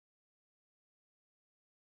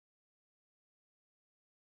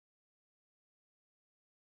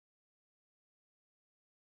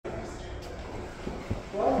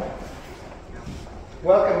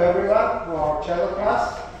Welcome everyone to our cello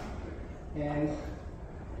class, and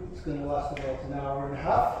it's going to last about an hour and a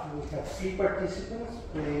half. We'll have 3 participants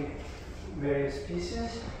playing various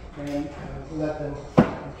pieces, and we'll let them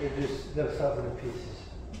introduce themselves in the pieces.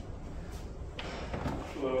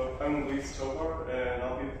 Hello, I'm Luis Tovar, and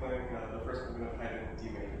I'll be playing the first movement of Haydn in D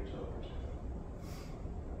major cello.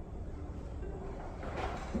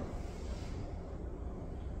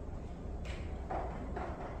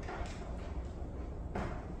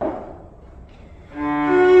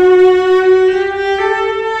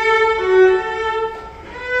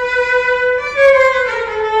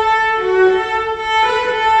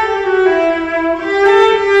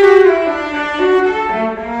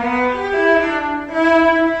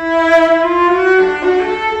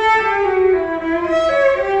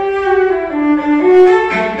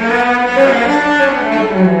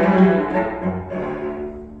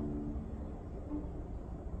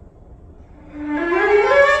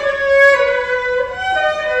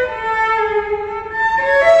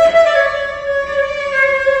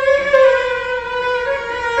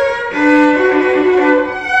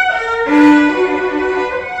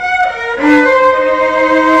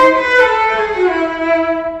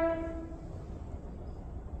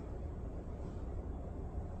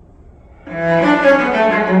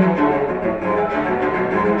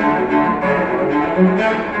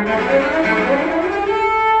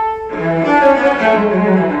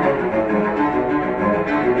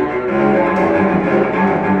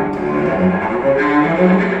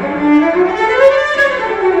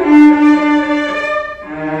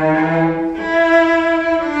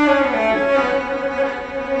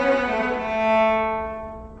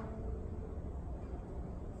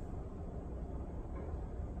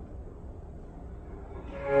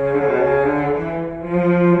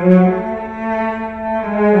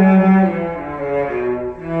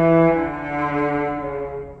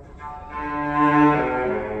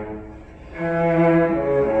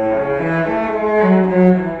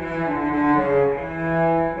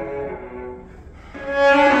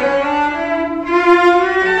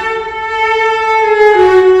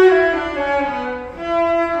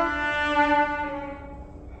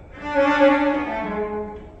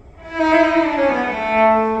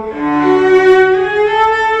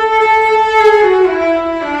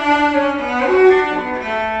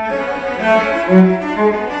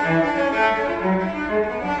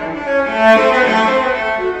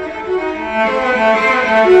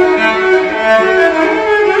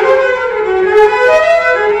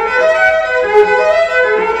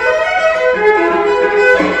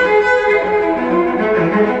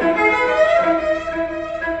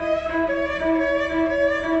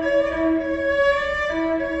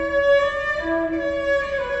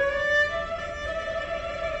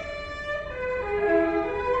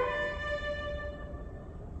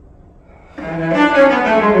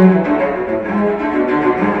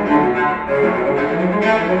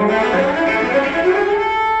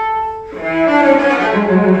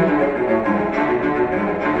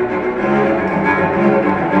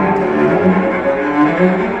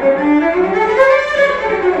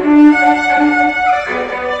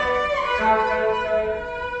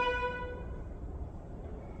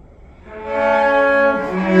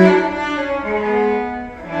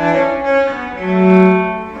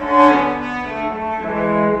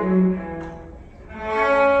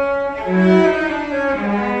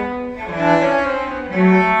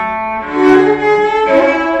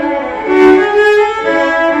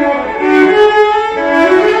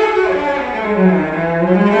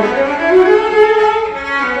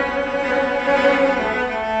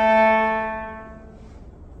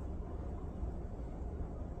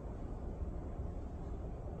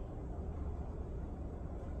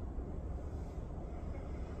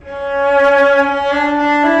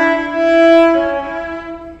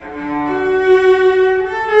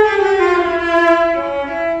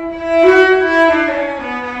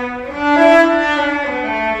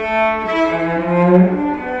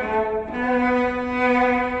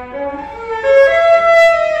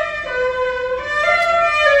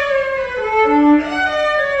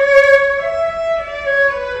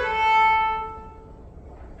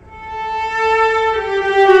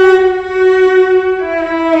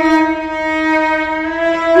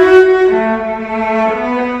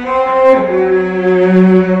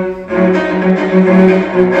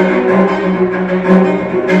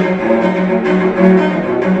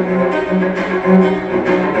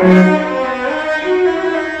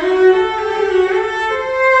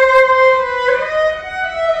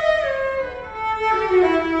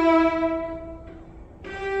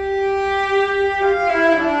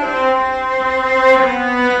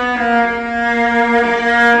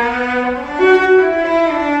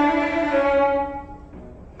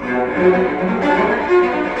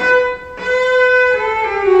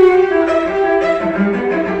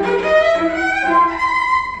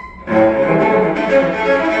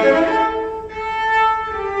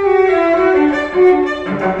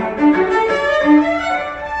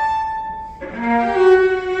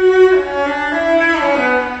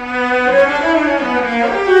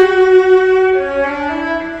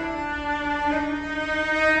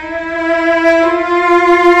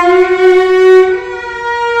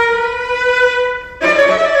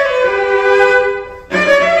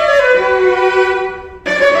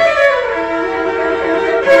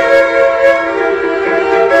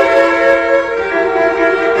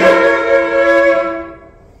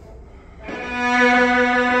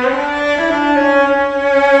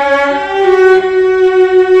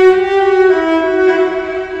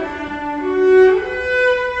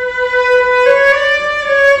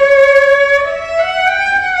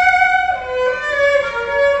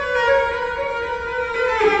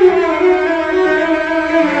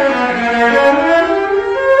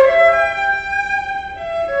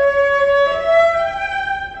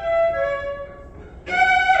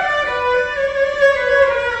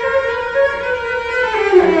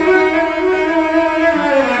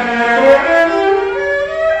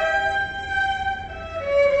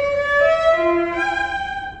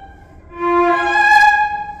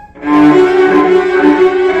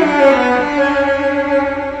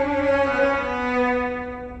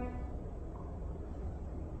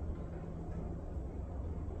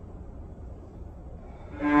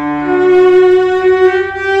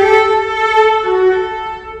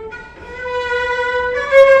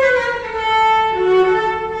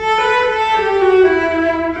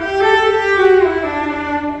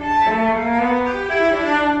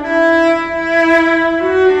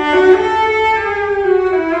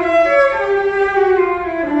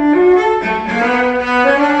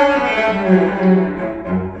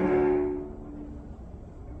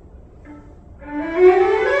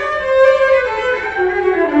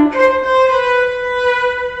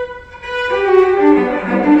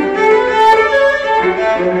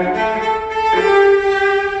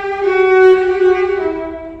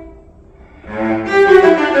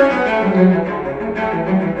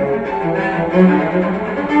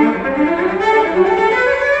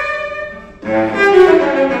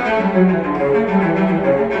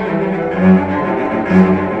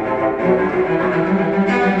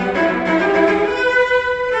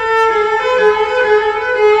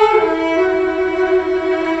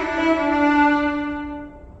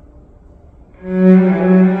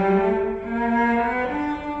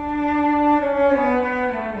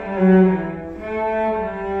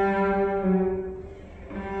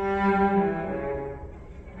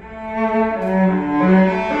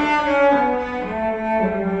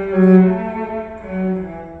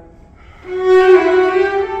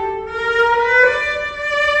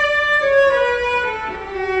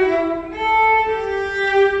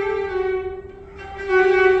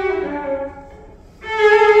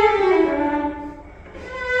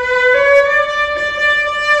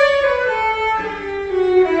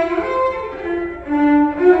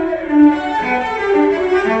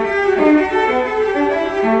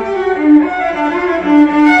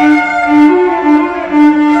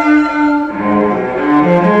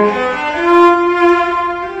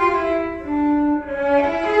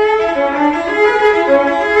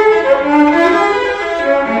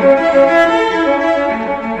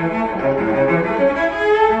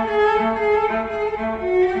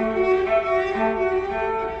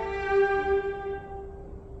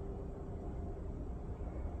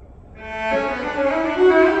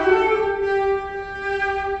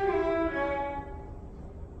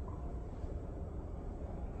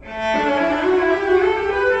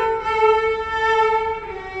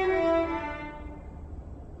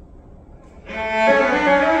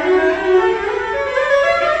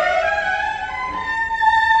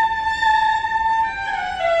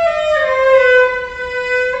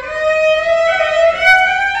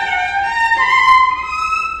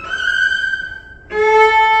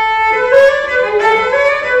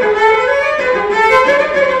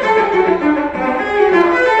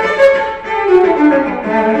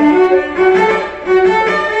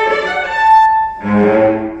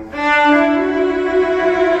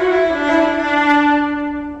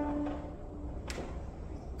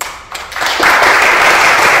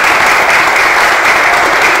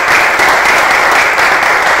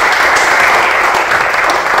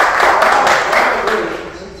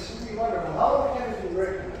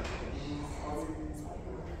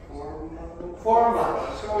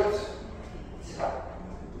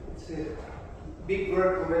 big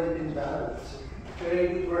work already been done. It's a very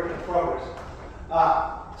good work in progress.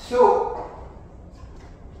 So,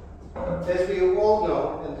 as we all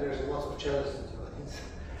know, and there's lots of cellists in the audience,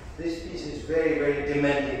 this piece is very, very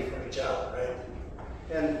demanding for a child, right?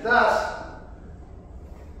 And thus,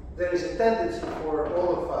 there is a tendency for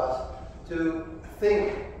all of us to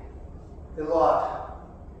think a lot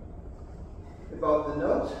about the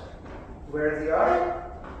notes, where they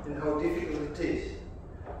are, and how difficult it is.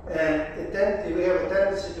 And we have a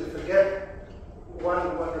tendency to forget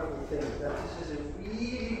one wonderful thing, that this is a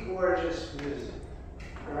really gorgeous music,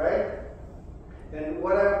 all right? And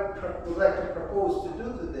what I would like to propose to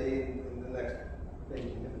do today, in the next 20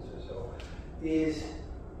 minutes or so, is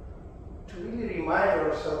to really remind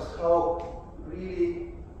ourselves how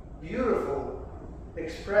really beautiful,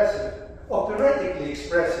 expressive, operatically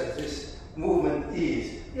expressive this movement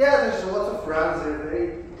is. Yeah, there's a lot of runs, they're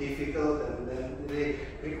very difficult, and they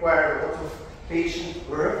require a lot of patient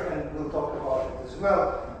work, and we'll talk about it as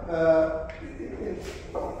well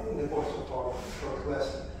in the course of our short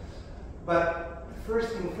lesson. But first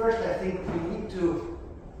thing first, I think we need to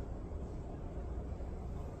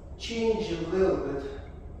change a little bit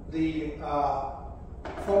the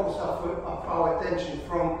focus of our attention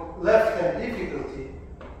from left-hand difficulty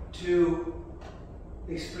to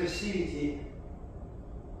expressivity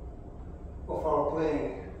of our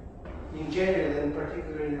playing in general, and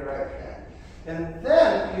particularly in the right hand. And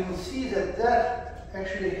then you will see that that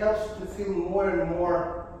actually helps to feel more and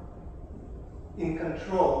more in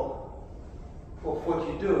control of what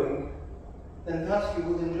you're doing, and thus you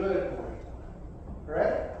will enjoy it more.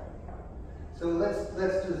 Right? So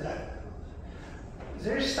let's do that.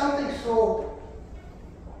 There is something so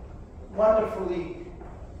wonderfully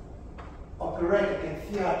operatic and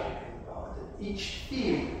theatrical about it. Each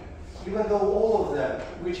theme, even though all of them,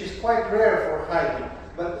 which is quite rare for Haydn,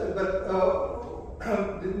 but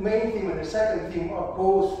the main theme and the second theme are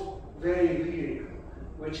both very lyrical,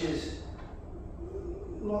 which is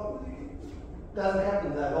not, doesn't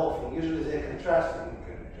happen that often. Usually they're contrasting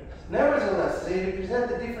characters. Nevertheless, they represent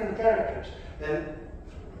the different characters and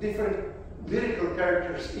different lyrical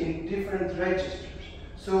characters in different registers.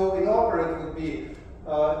 So in opera it would be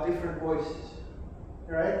different voices,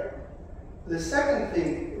 right? The second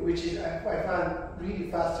thing, which is I find really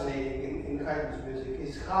fascinating in Haydn's music,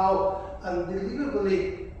 is how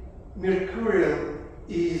unbelievably mercurial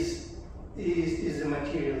is the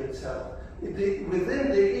material itself. Within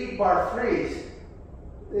the 8-bar phrase,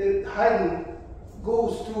 Haydn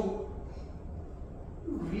goes to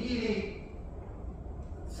really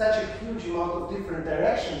such a huge amount of different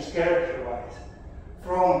directions character-wise,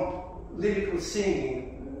 from lyrical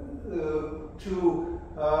singing to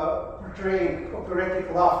portraying operatic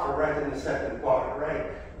laughter right in the second part,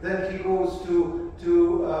 right? Then he goes to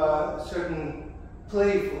certain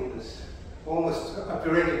playfulness, almost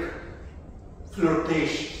operatic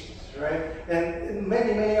flirtations, right? And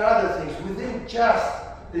many, many other things within just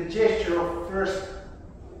the gesture of first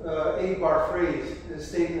 8-bar phrase, the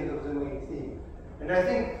statement of the main theme. And I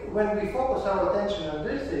think when we focus our attention on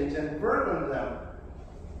these things and work on them,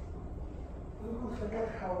 we will forget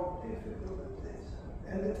how difficult it is.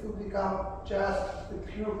 And it will become just a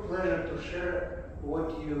pure pleasure to share what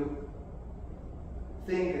you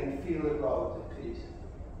think and feel about the piece.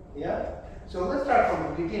 Yeah? So let's start from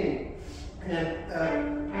the beginning. And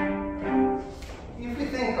if we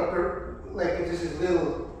think of like this is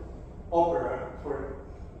little opera for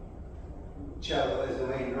cello as the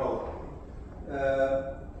main role,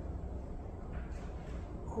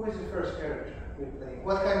 who is the first character we play?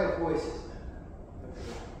 What kind of voice is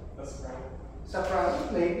that? A soprano.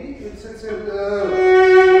 Soprano, maybe. It's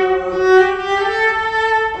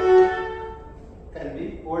can be,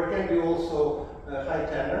 or it can be also high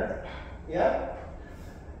tenor. Yeah.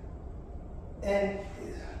 And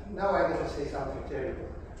now I'm going to say something terrible,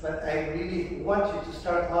 but I really want you to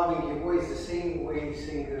start loving your voice the same way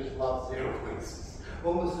singers love their voices,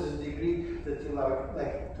 almost to the degree that you love it,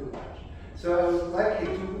 like it too much. So I would like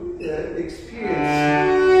you to experience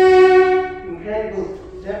incredible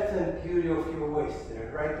depth and beauty of your voice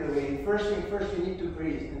there, right away. First you need to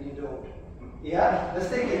breathe, and you don't. Yeah? Let's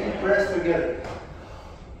take a deep breath together.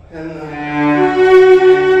 And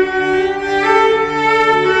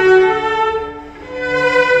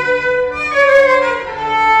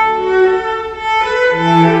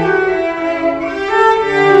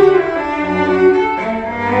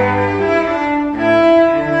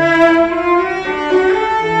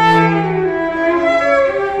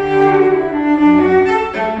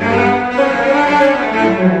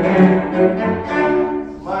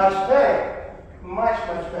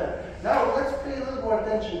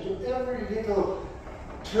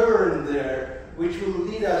turn there, which will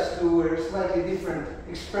lead us to a slightly different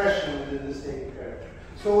expression within the same character.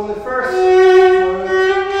 So in the first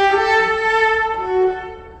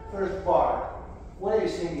bar, what are you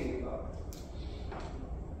singing about?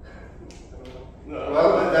 No.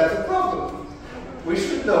 Well, that's a problem. We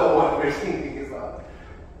should know what we're singing about.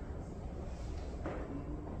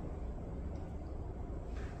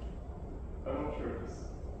 I'm not sure.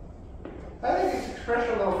 I think it's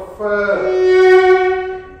expression of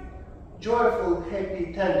joyful,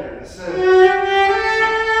 happy tenderness.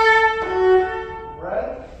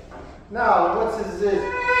 Right? Now, what is this?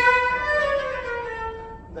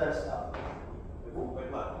 That's not.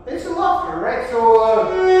 It's a laughter, right? So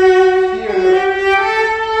here.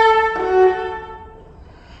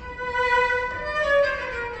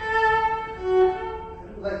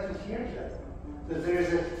 I'd like to hear that there is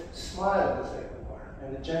a smile in the second part and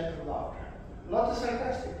a gentle laughter. Not a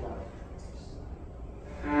sarcastic one.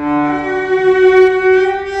 That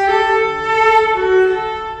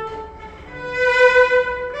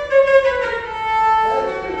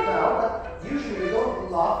is good now, but usually we don't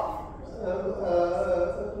laugh.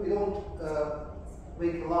 We don't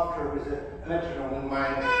make laughter with a metronome in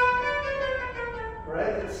mind.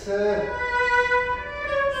 Right? It's. I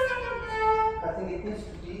think it needs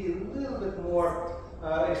to be a little bit more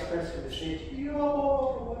expressive.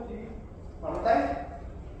 One more time.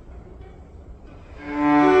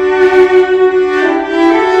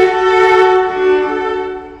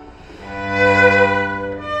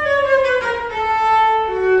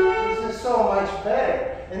 This is so much better.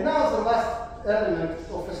 And now the last element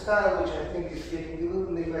of a style which I think is getting a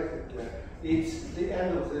little neglected here. It's the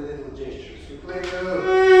end of the little gestures. You play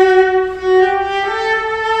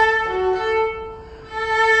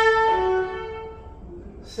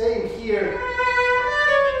same here.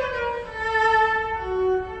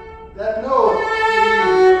 That note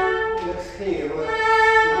is an exhale.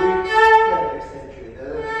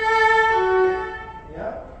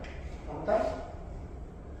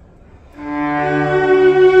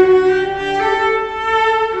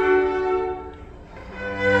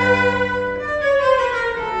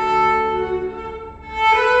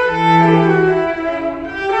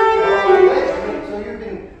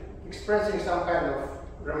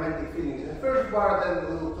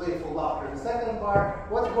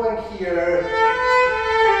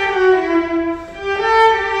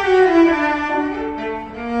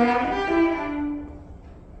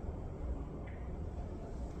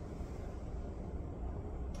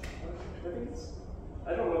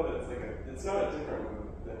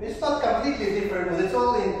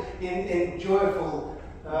 in joyful,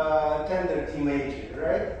 tender D major,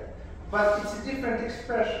 right? But it's a different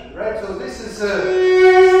expression, right? So this is a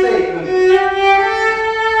statement,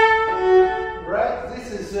 right?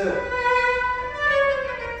 This is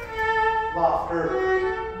laughter.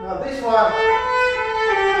 Now this one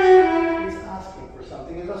is asking for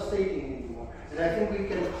something, it's not stating anymore. And I think we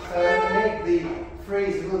can make the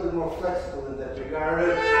phrase a little bit more flexible in that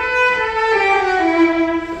regard.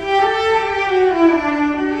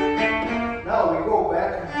 Now we go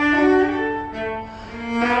back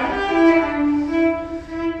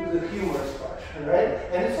to the humorous part, right?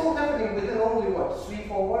 And it's all happening within only what, 3-4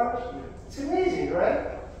 bars? It's amazing,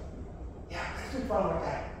 right? Yeah, let's do it one more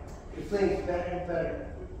time. You're playing better and better,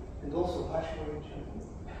 and also much more enjoyable.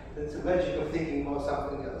 That's the magic of thinking about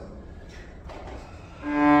something else.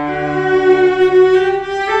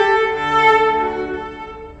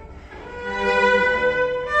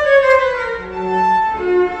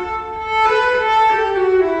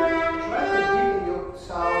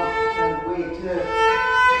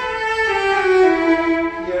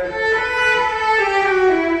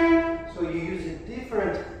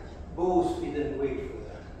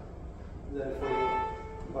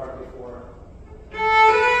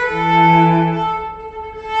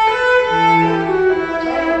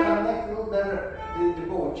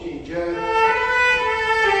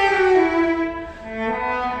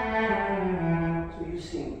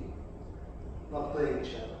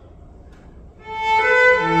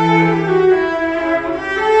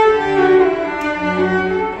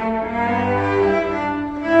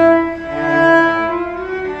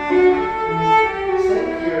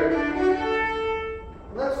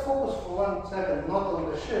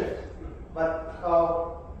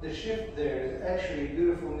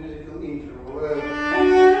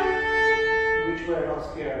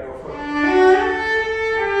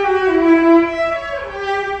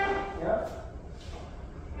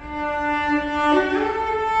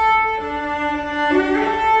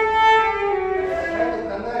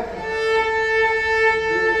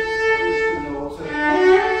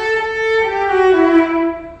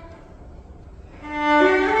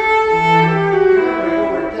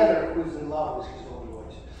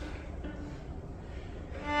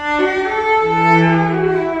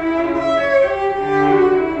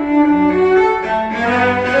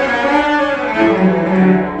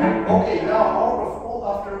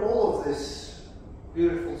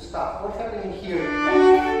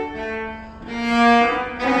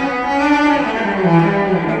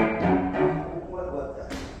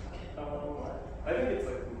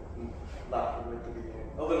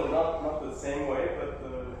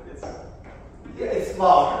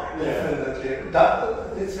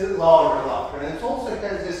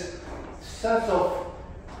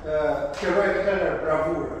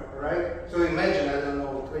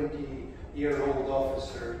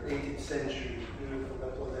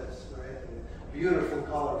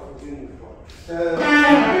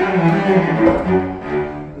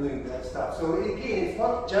 Doing that stuff. So again, it's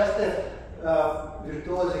not just a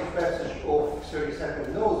virtuosic passage of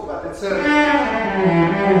 30-second notes, but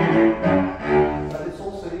it's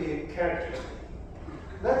also a character.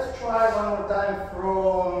 Let's try one more time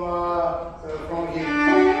from here.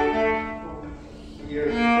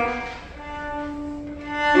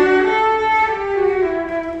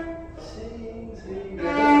 Sing, that's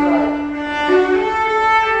right.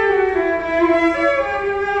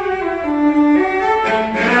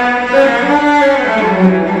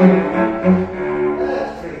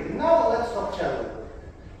 That's great. Now let's talk cello.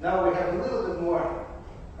 Now we have a little bit more,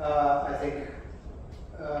 I think,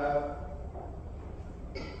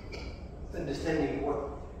 understanding what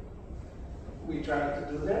we're trying to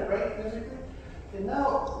do there, right, musically? And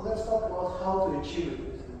now let's talk about how to achieve it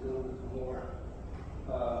with a little bit more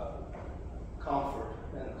comfort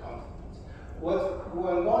and confidence. What's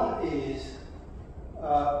going on is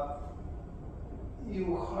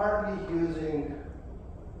you hardly using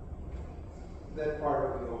that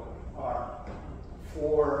part of your arm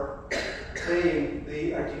for playing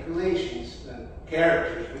the articulations and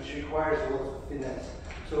characters, which requires a lot of finesse.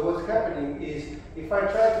 So what's happening is, if I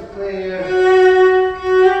try to play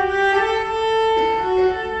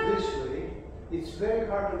this way, it's very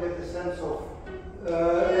hard to get the sense of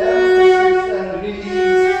emphasis and release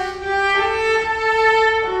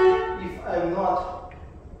if I'm not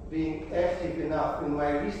being active enough in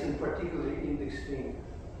my wrist, and particularly index finger.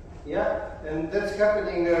 Yeah, and that's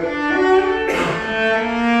happening. For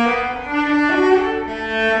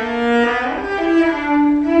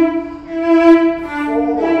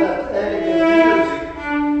that elegant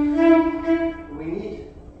music, we need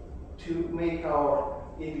to make our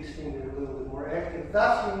index finger a little bit more active.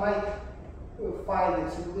 Thus, we might find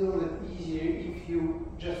it's a little bit easier if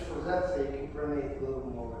you, just for that sake, you pronate a little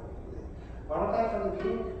more. One more time from the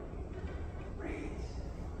beginning. Breathe.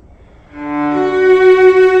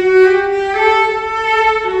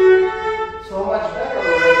 So much better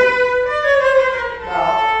already. Now,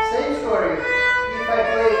 same story. If I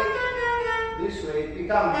play this way, it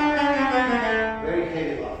becomes very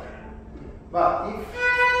heavy laughter. But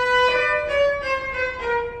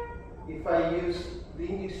if I use the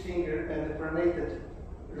index finger and the pronated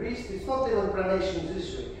wrist, it's not even pronation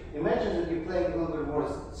this way. Imagine that you're playing a little bit more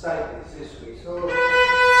sideways this way. So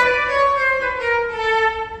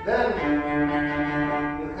then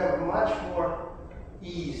you'll have much more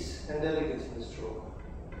ease and elegance in the stroke.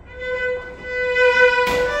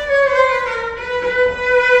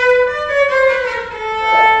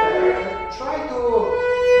 Try to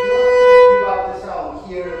not give up the sound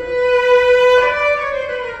here.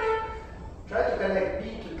 Try to connect B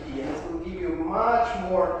to D, and it will give you much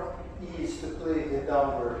more ease to play the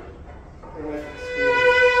downward rhythmic scale.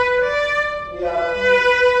 Yeah.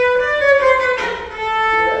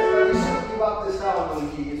 Yes, but you should give up the sound on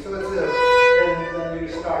D. So it's then you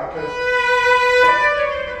start.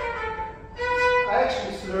 I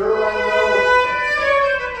actually slur one note,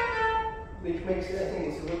 which makes it, I think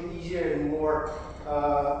it's a little easier and more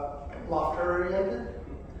laughter oriented.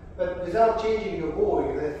 But without changing your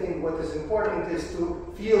voice, I think what is important is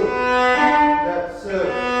to feel that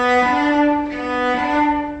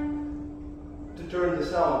to turn the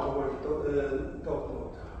sound toward the top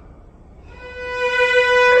note.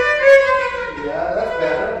 Yeah, that's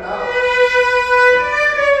better. Now,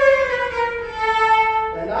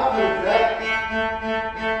 and after that,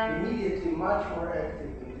 immediately much more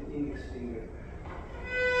active in the index finger.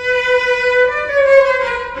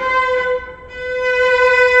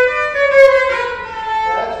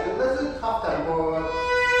 That's good. Let's do it half tempo.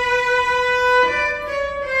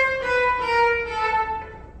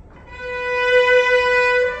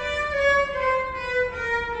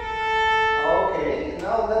 Okay,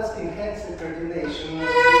 now let's enhance the coordination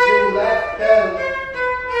between left hand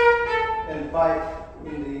and bite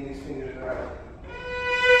in the index finger and right.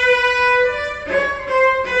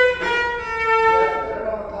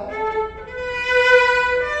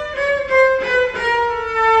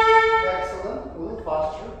 Excellent. A little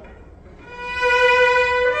faster.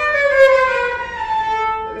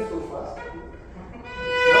 That's too fast.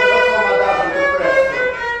 No, not from adagio to presto.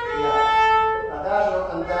 Yeah. Adagio,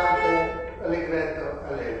 andante, allegretto,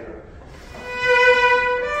 allegro.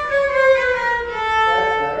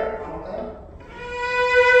 That's better. One more time.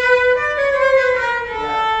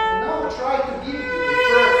 Yeah. Now try to give the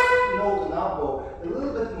first note and elbow a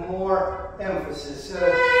little bit more emphasis.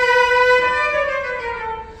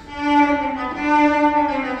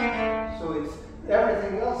 So it's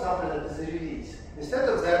everything else after that is a release. Instead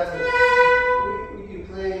of that, you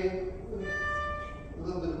play a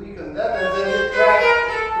little bit weak on that, and then you try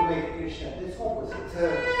to make it crescendo. It's opposite.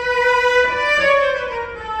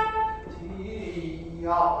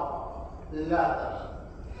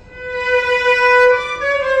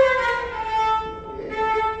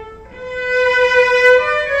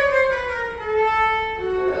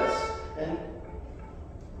 Yes, and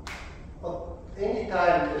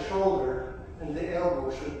anytime the shoulder and the elbow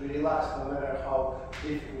should be relaxed no matter how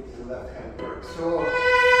difficult the left hand works. So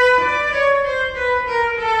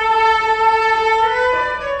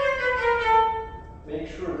make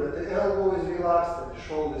sure that the elbow is relaxed and the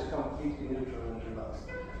shoulder is completely neutral and relaxed.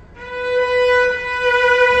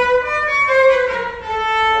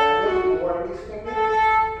 More of this finger.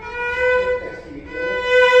 Next to you.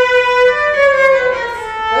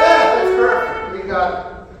 Yeah, that's perfect. We got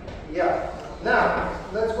it. Yeah. Now,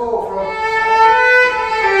 let's go from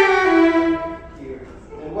here.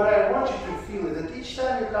 And what I want you to feel is that each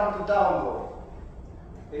time you come to down low,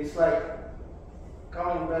 it's like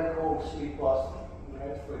coming back home, sweet Boston,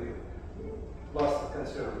 right, for you. Boston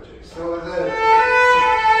Conservatory. So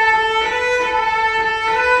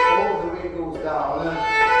all the way goes down.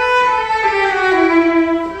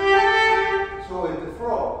 So in the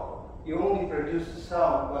frog, you only produce the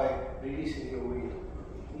sound by releasing your weight.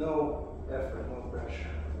 No effort, no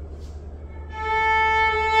pressure.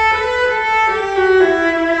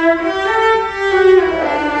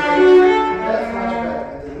 That's much better.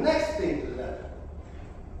 And the next thing to that,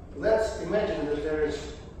 let's imagine that there is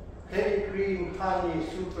heavy cream, honey,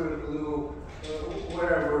 super glue,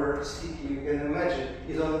 whatever sticky you can imagine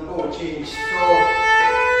is on the bow change. So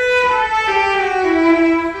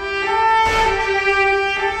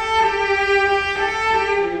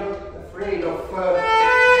you're not afraid of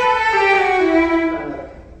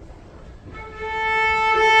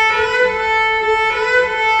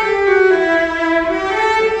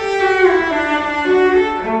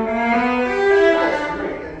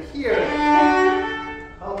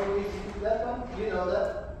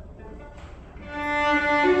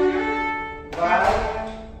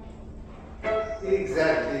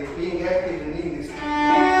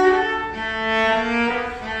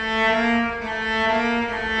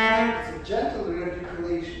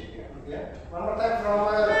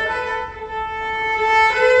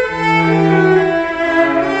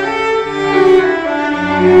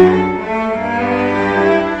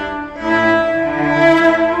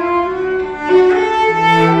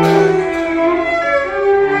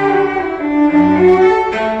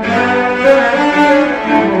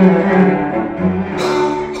Nice.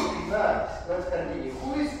 Let's continue.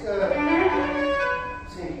 Who is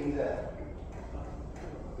singing that?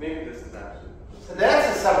 Maybe this is actually. So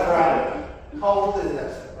that's a soprano. How old is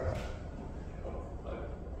that soprano?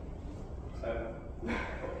 I don't know.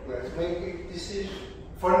 Let's make a decision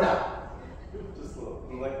for now. Just a little,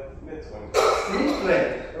 I'm like mid-20s.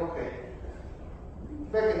 Mid-20s, okay.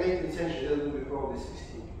 Back in the 18th century, that would be probably 16.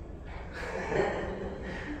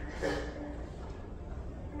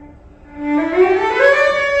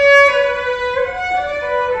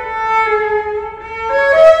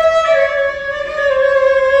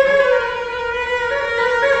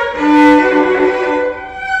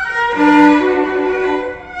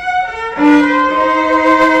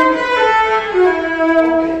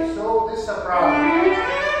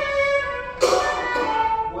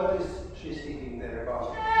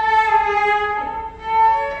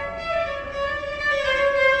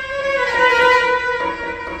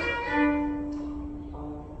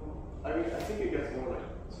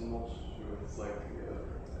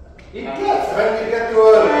 It gets when you get to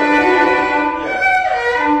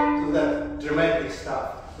that dramatic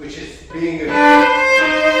stuff, which is being going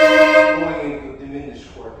into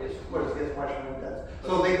diminished chord. It of course gets much more intense.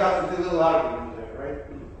 So they got into a little argument there, right?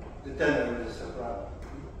 The tenor and the soprano.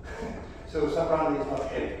 So soprano is not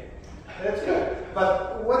heavy. That's good.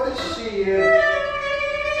 But what did she?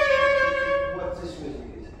 What this music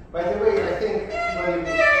is? By the way, I think when you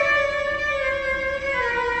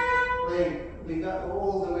play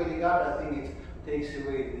all the way legato, I think it takes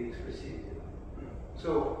away the expressivity. So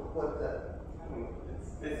what that?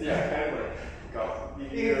 It's yeah, kind of like gospel.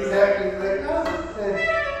 Exactly, like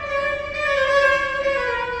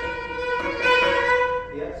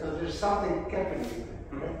yeah. So there's something happening,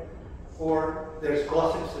 right? Or there's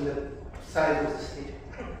gossips on the side of the stage.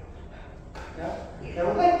 Yeah, I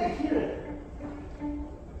would like to hear it.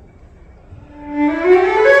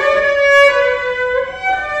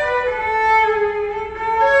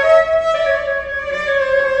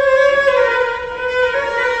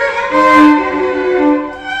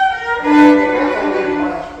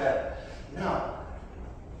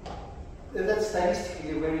 That's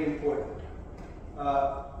stylistically very important.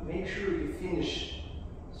 Make sure you finish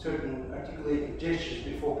certain articulated gestures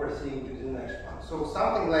before proceeding to the next one. So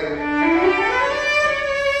something like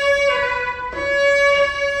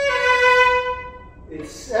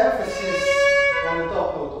its emphasis on the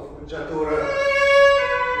top note of Guggiatura.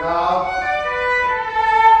 Now,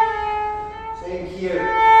 same here.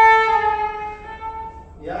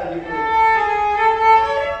 Yeah, you can.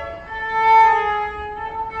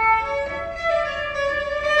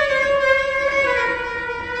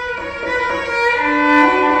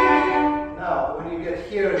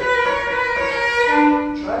 Here,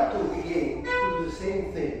 try to again do the same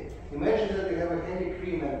thing. Imagine that you have a heavy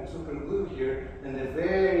cream and super glue here, and a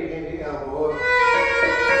very heavy elbow.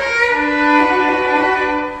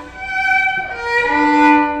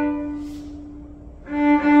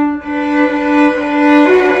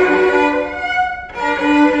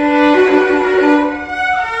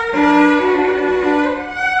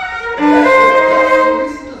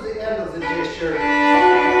 Listen to the end of the gesture.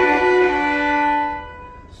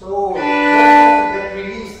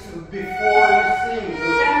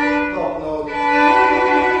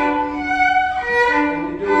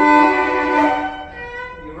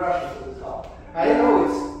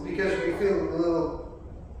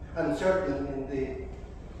 Uncertain in the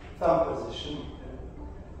thumb position,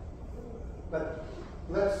 but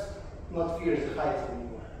let's not fear the height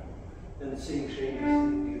anymore and sing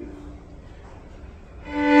shamelessly beautifully.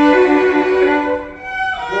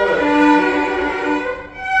 Good.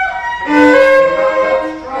 Now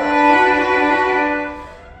let's try.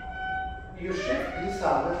 You shift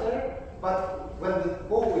glissando there, but when the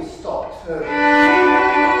bow is stopped,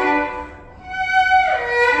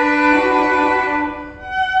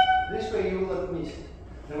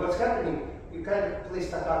 and what's happening, you kind of play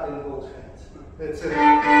staccato in both hands. That's it.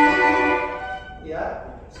 Yeah?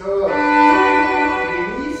 So,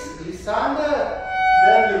 release, glissando,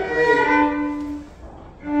 then you play.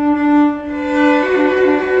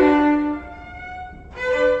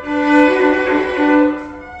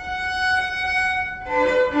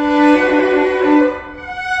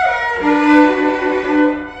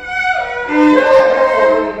 Yeah, that's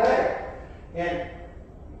already better. And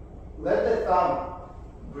let the thumb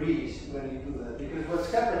breathe when you do that, because what's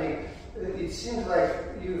happening, it seems like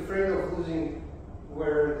you're afraid of losing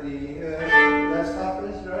where the last half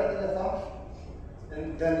is, right, in the thumb,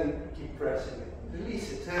 and then you keep pressing it.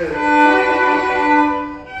 Release it.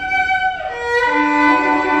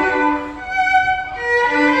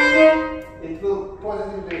 It will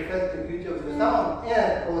positively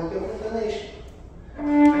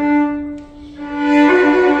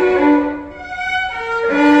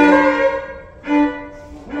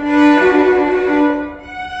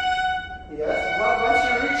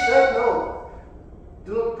that note,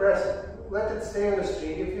 do not press it. Let it stay on the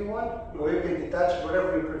string if you want, or you can detach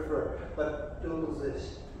whatever you prefer. But don't lose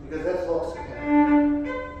this, because that's lost again.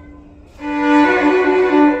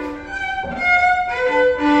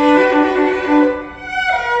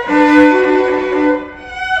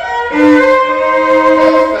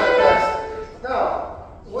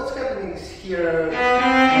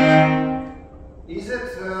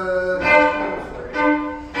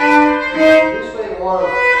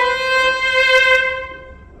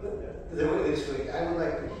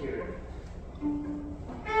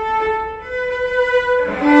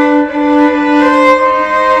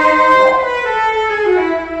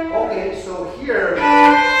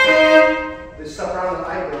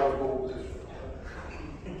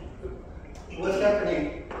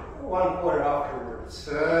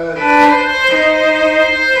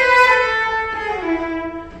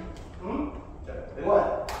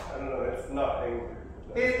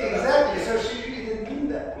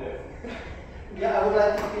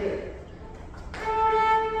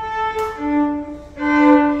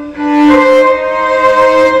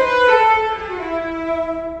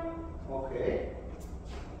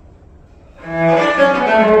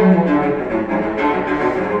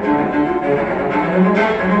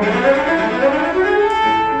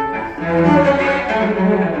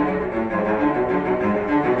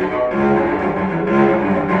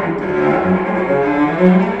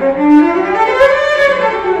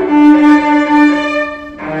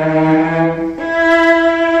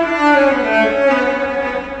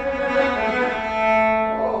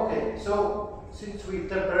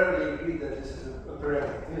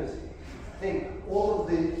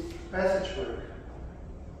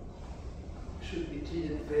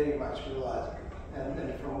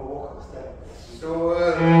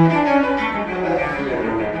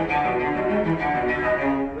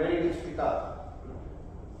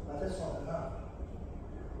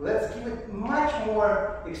 Let's give it much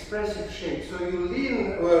more expressive shape. So you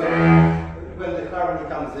lean when the harmony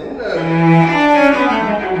comes in, and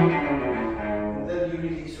then you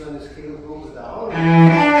release when the scale goes down.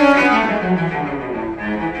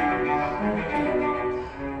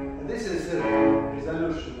 And this is a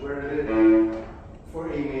resolution where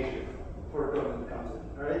for A major, for dominant comes in,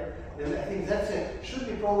 right? And I think that's should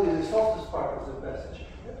be probably the softest part of the passage.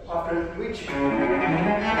 After which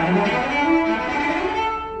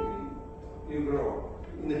you grow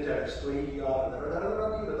in the text.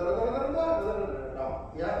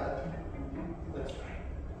 Yeah, that's right.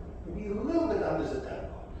 Maybe a little bit under the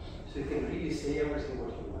tempo, so you can really say everything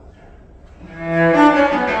what you want.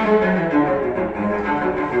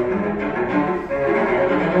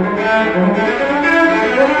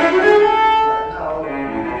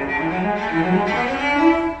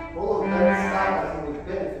 All of that style, I think, would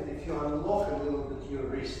benefit if you unlock a little bit your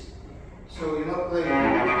wrist. So you're not playing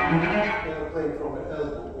from an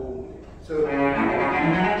elbow only. So and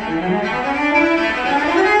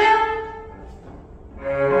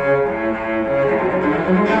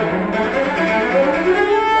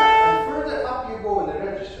further up you go in the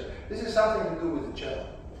register. This is something to do with the cello.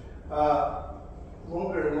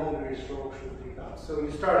 Longer and longer your stroke should become. So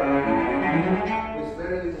you start with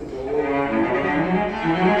very little go.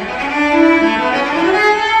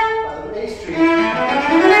 But on A string,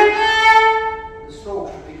 the stroke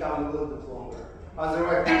should become a little bit longer.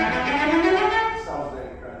 Otherwise, it sounds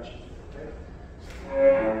very crunchy.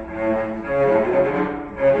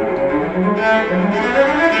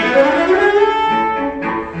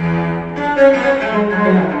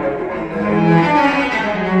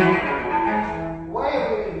 Why are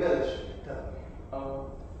we embellishing? Tell me.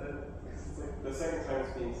 It's like the second time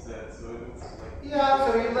it's being said, so it's like... Yeah,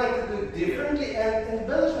 so you'd like to do it differently, and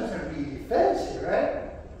embellishments are really fancy, right?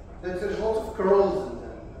 There's lots of curls in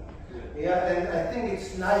them. Yeah, and I think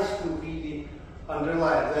it's nice to really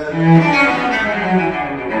underline that.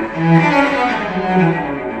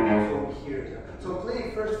 So here. So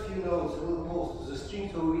play first few notes a little close to the string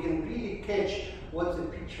so we can really catch what the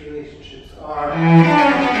pitch relationships are.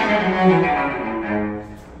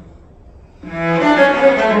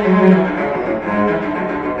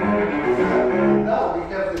 Now we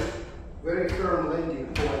have this very firm landing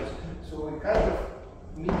point, so we kind of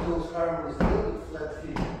meet those harmonies a little bit flat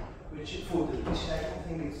feet, which I don't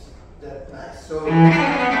think it's that nice. So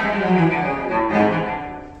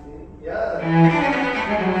yeah,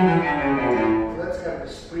 let's have the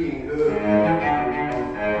spring good.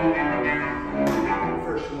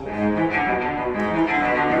 First note.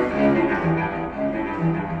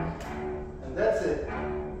 And that's it.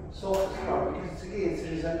 Softest part, because it's again it's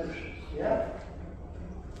resolution. Yeah?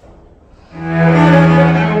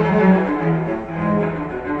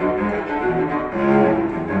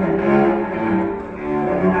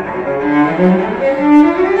 That's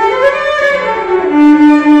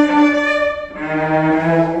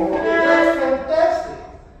fantastic.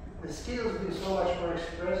 The skills be so much more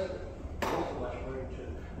expressive, also much more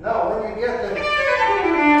interesting. Now, when you get the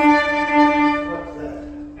what's that?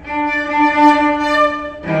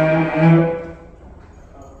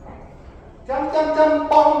 Dum dum dum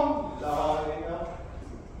bum.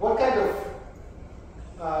 What kind of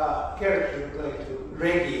character would you like to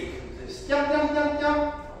radiate with this? Dum dum dum dum.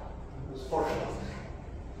 It was fortunate.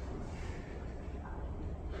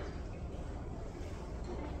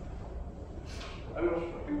 I don't know.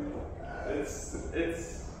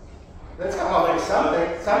 It's. Let's come up with something.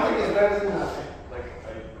 Something is better than nothing. Like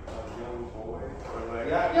a young boy, or like.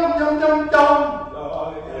 Yeah, dum dum dum dum.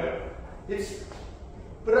 Yeah. It's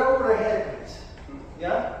broader headings.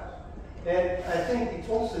 Yeah? And I think it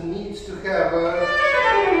also needs to have a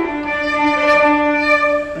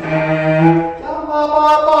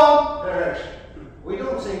direction. We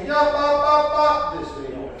don't sing this way,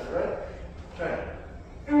 right? Try it.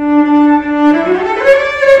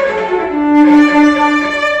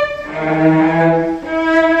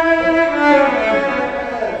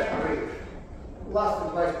 That's great. Last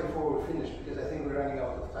advice before we finish, because I think we're running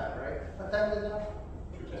out of time, right? What time is it now?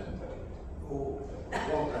 2:10. Oh,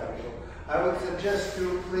 long time ago. I would suggest to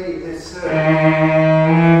play this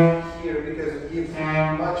here because it gives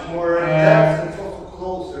much more depth and it's also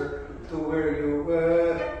closer to where you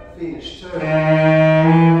finished. Or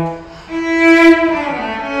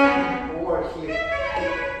here.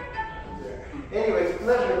 There. Anyway, it's a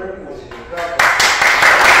pleasure working with you. Right.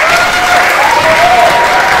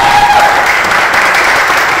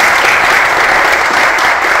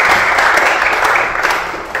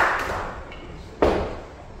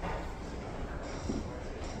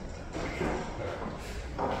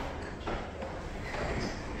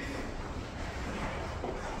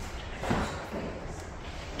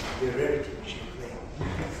 You're ready to achieve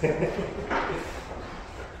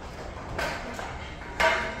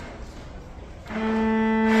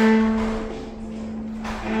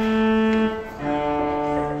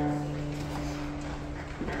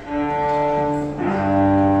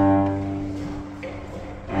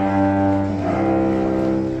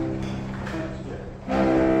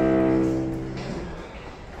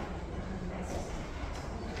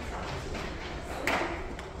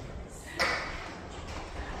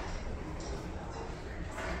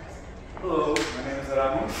Hello, my name is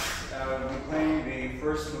Ramos. I'm playing the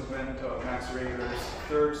first movement of Max Reger's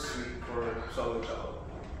third suite for solo cello.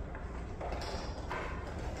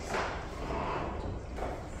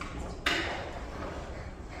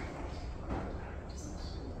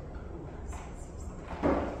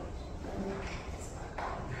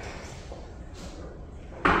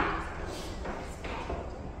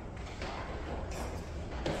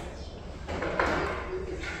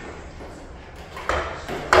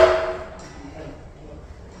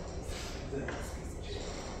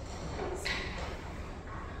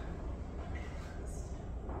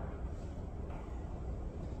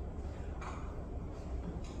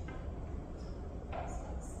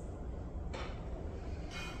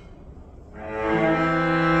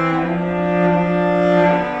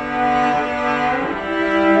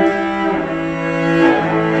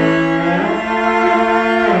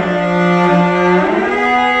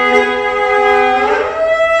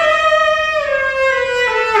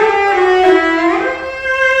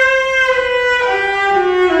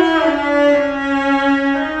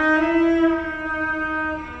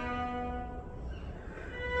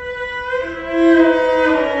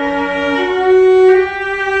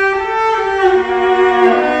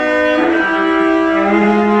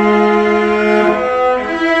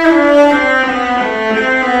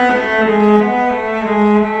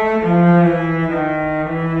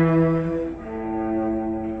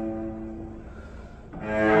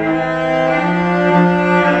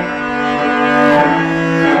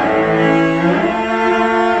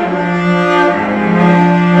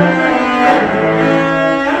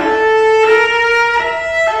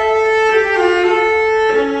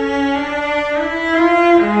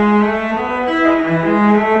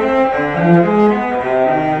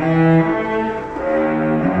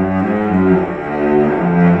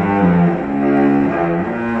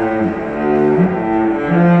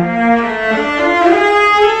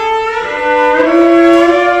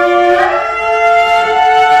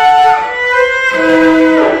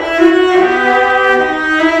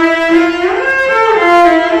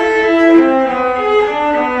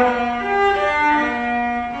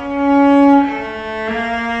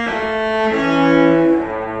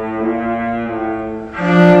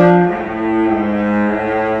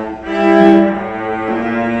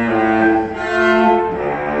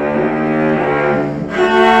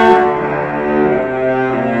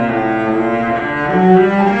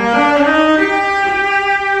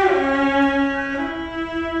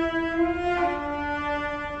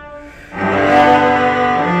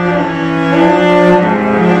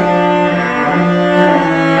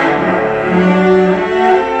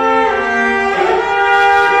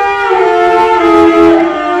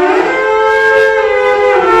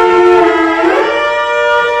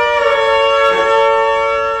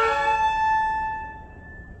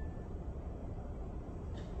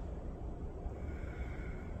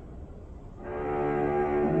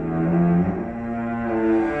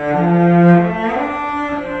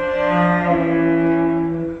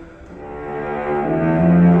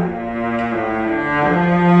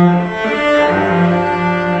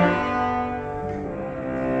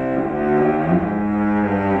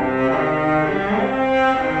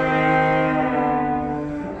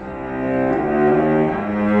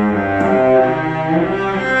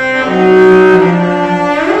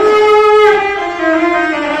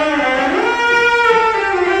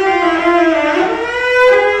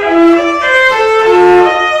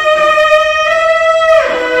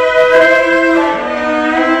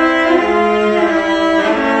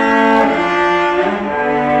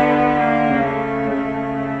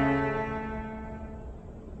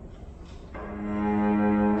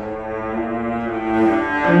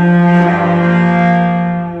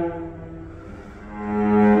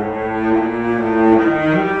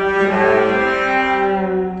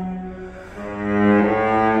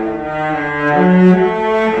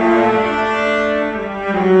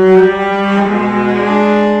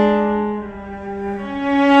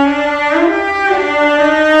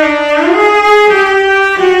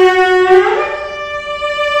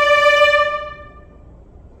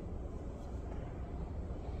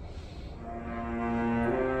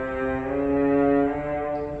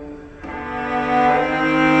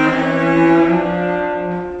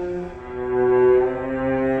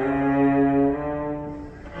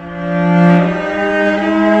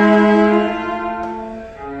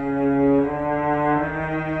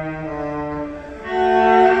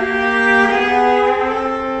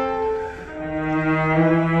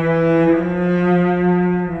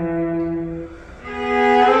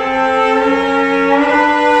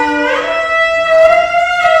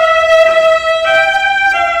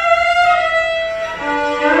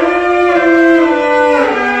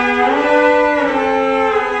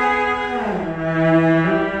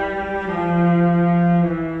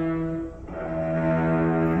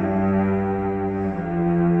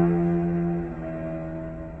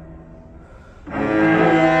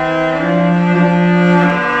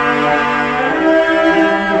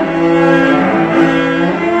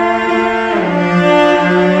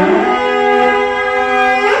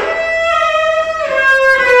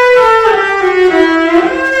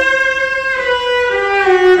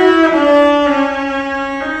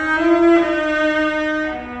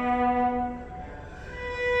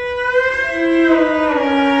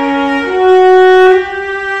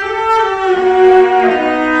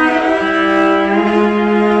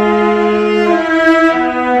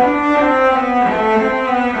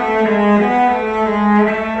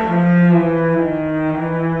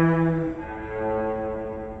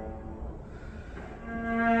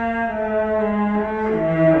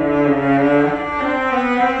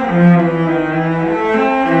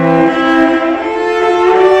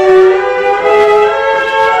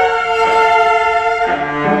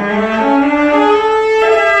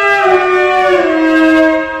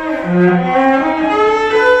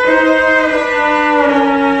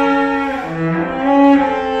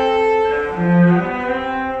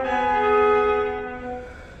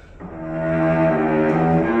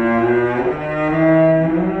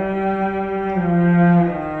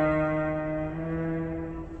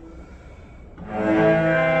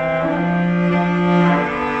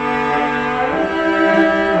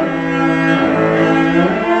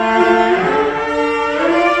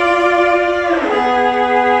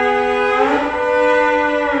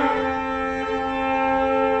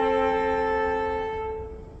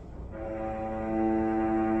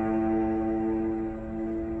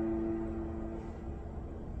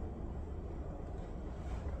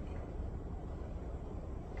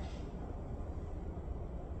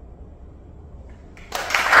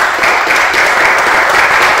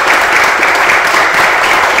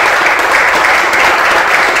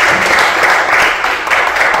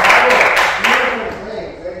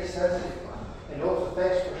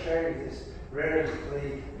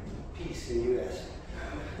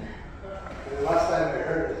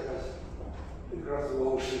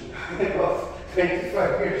 about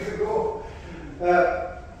 25 years ago.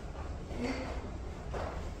 I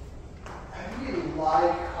really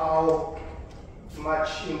like how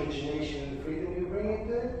much imagination and freedom you bring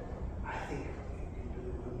into it. I think you can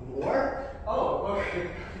do it more. Oh,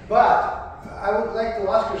 okay. But I would like to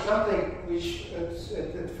ask you something which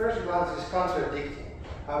at first glance is contradicting.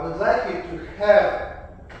 I would like you to have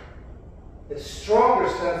a stronger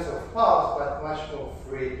sense of pulse, but much more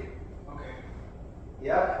freedom. Okay.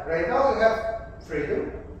 Yeah? Right now you have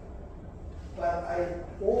freedom, but I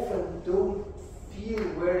often don't feel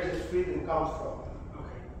where this freedom comes from.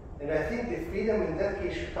 Okay. And I think the freedom in that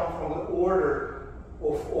case should come from the order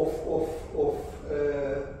of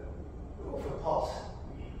a pulse.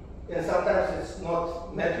 And sometimes it's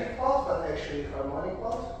not metric pulse, but actually harmonic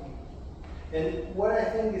pulse. And what I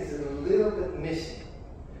think is a little bit missing.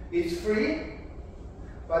 It's free,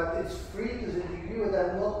 but it's free to the degree that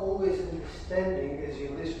I'm not always understanding as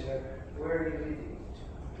your listener where you're leading it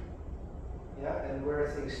to. Yeah, and where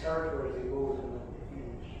things start, where they go, and then they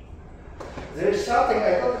finish. There's something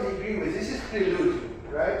I totally agree with. This is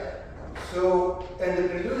preludium, right? So, and the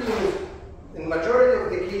preludium, in the majority of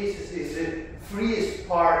the cases, is the freest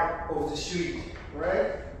part of the suite,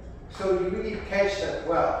 right? So you really catch that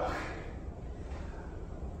well.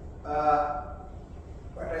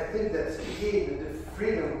 But I think that again, the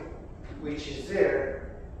freedom which is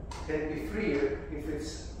there can be freer if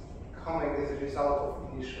it's coming as a result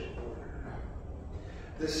of initial order.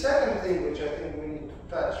 The second thing which I think we need to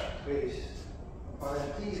touch base on,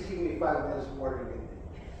 and please give me 5 minutes warning in it,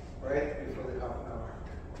 right? Before the half an hour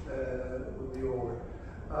will be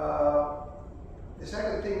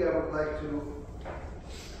to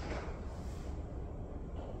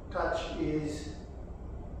touch is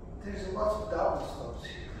there's lots of double stops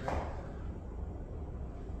here, right?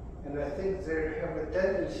 And I think they have a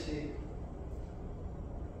tendency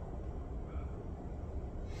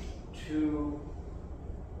to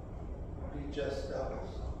be just double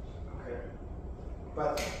stops. Okay.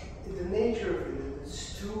 But the nature of it,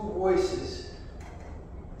 it's two voices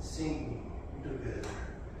singing together,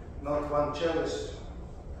 not one cellist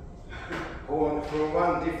going from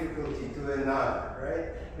one difficulty to another, right?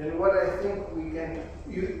 And what I think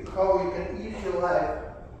how you can ease your life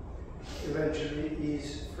eventually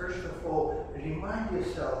is, first of all, remind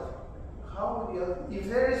yourself how if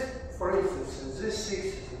there is, for instance, in this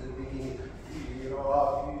sixes at the beginning,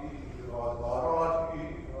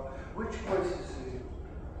 which voice is it?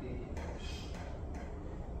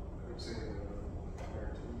 I'm singing the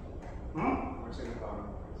baritone. Hmm? I'm singing the bottom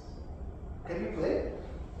voice. Can you play?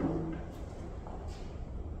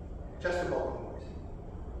 Just the bottom voice.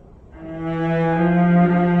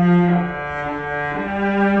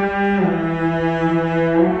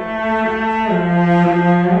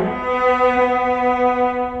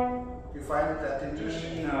 You find it that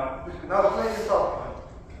interesting? No. Now play the top one.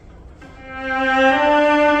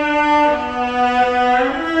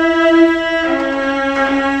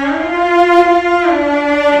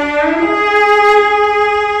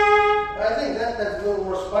 I think that has a little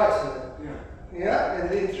more spice in it. Yeah, and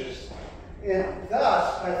interest. And thus,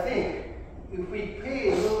 I think, if we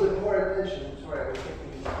pay a little bit more attention, sorry, I was taking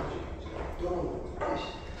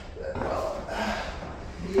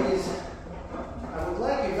this is, I would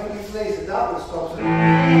like you, when you play the double stops,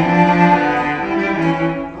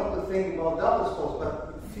 not to think about double stops, but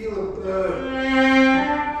feel to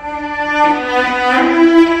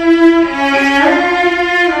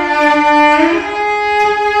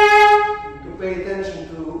pay attention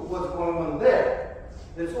to what's going on there.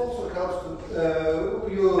 This also helps to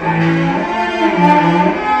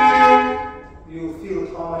you feel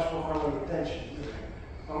how much more harmonic tension.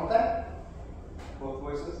 One more time? Both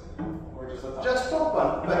voices? Or just the top? Just top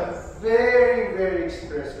one, but very, very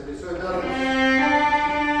expressively. So it doesn't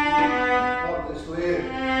not this way.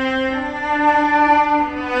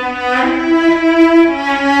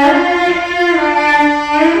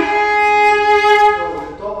 So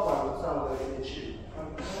the top one would sound like it should.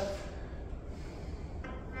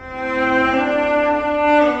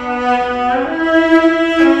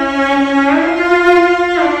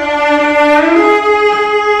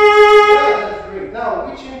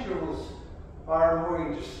 Are more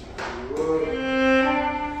interesting.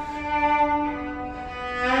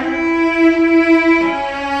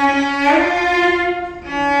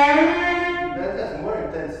 That has more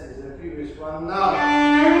intensity than the previous one. Now,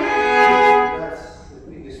 that's the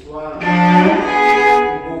biggest one in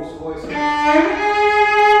both voices.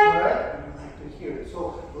 Alright? I'd like to hear it. So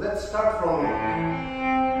let's start from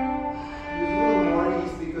with a little more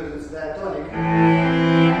ease because it's diatonic.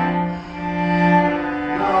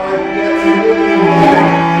 Now it gets a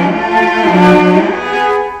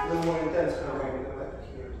little more intense for me. I'd like to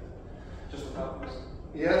hear it. Just the top voice?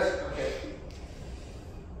 Yes? Okay.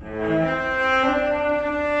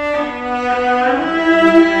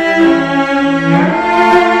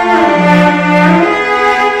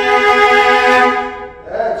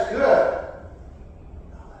 That's good.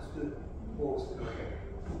 That's good. Both. Okay.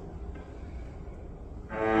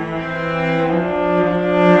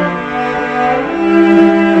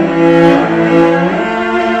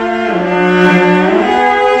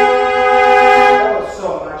 That was so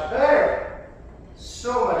much better.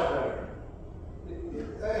 So much better.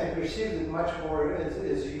 I perceived it much more as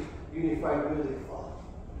unified music file.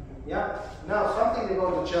 Yeah? Now, something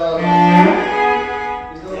about the cello. You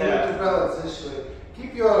don't need to balance this way.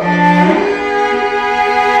 Keep your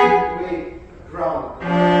weight grounded.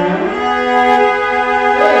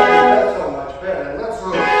 That's so much better. Let's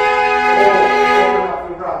open up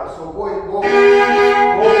vibrato. So both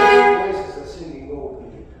voices are singing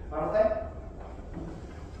openly. Aren't they?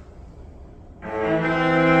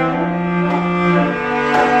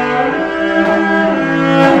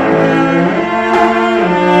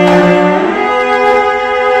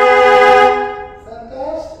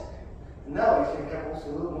 Fantastic. Now we can have also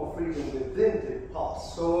a little more freedom within the pulse.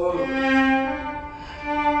 So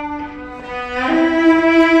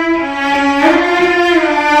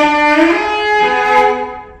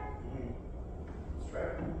let's try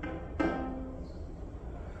it.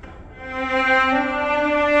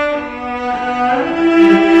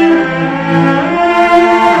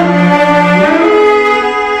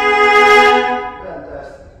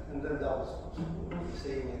 Fantastic. And then double stops.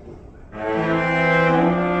 Same again.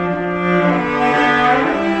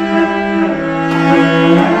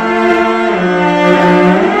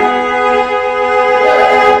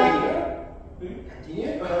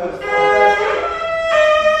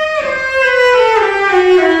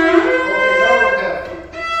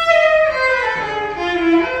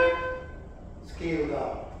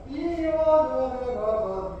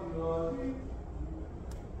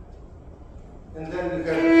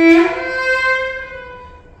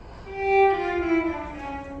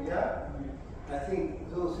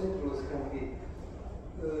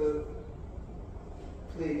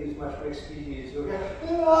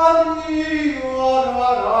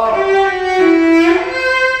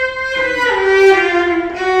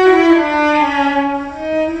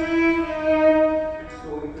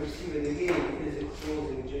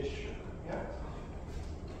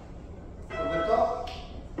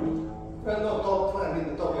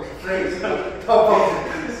 top of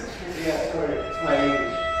the piece. Yeah, sorry, it's my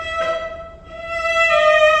English.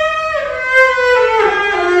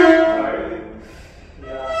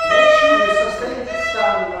 Yeah, make sure you sustain this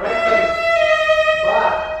sound in the right place,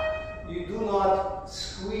 but you do not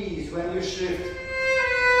squeeze when you shift.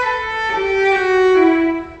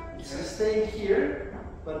 It's sustained here,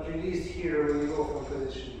 but released here when you go from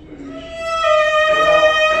position to position.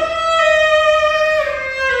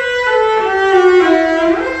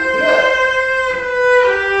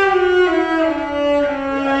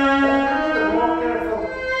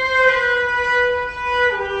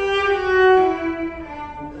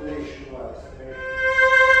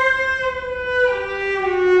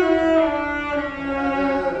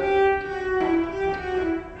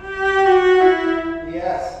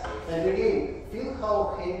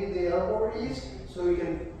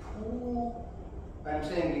 I'm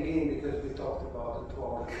saying again because we talked about it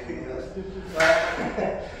all.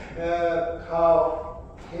 How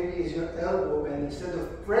heavy is your elbow, and instead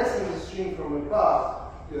of pressing the string from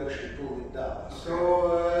above, you actually pull it down. So.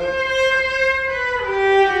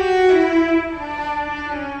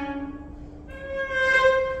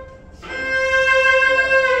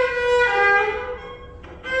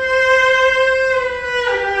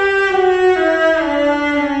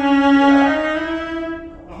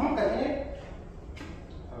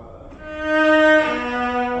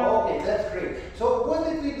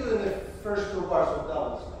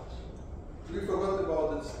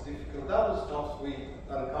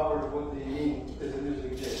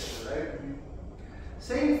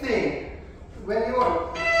 Same thing, when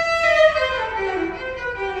you're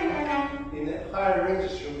in a higher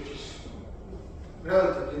register, which is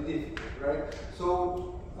relatively difficult, right? So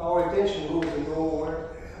our attention goes lower.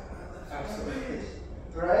 Absolutely.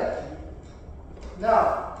 Right?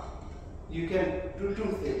 Now, you can do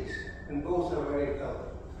two things, and both are very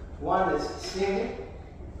helpful. One is sing it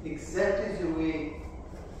exactly the way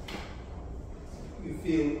you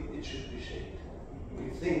feel it should be shaped.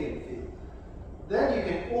 You think and feel. Then you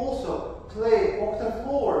can also play octave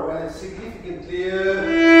lower when it's significantly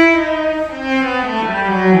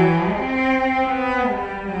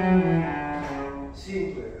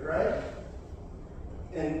simpler, right?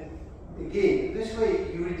 And again, this way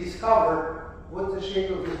you rediscover what the shape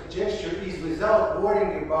of the gesture is without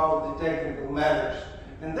worrying about the technical matters.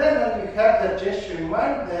 And then when you have that gesture in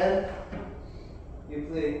mind, then you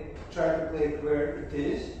try to play it where it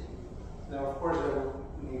is. Now, of course, there will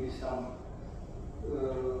maybe something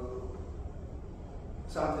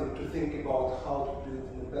to think about how to do it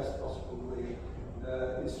in the best possible way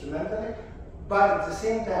instrumentally. But at the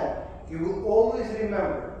same time, you will always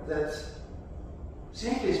remember that,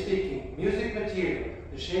 simply speaking, music material,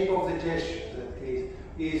 the shape of the gesture in that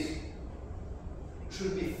case,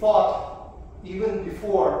 should be thought even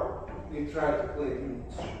before you try to play the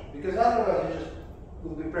instrument. Because otherwise you just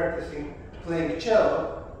will be practicing playing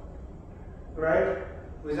cello, right,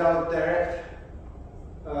 without direct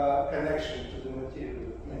connection to the material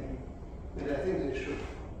you're playing. And I think they should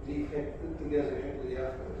live together happily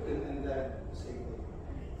after, and then same way.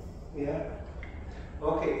 Yeah?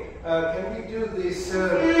 Okay, can we do this in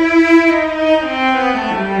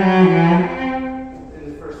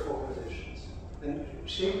the first four positions? And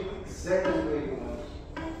shape it exactly the way you want it.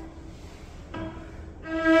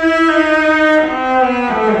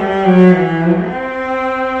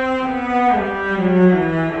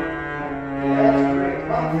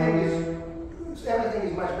 Everything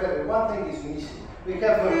is much better. One thing is missing. We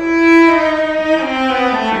have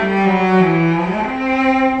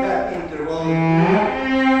that interval,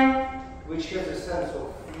 which has a sense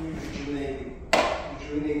of rejuvenated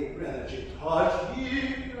energy.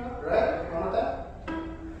 Right? One of that.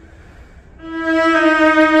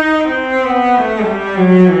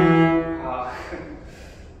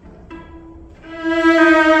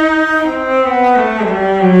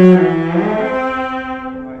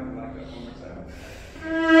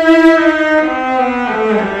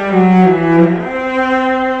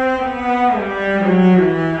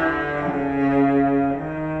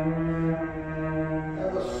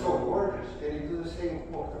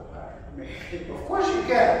 Of course you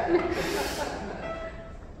can.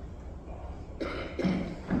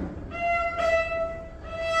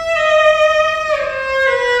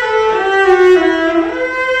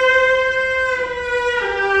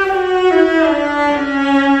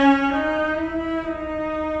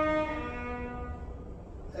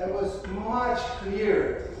 That was much clearer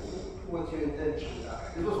what your intentions are.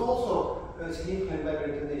 It was also a significantly better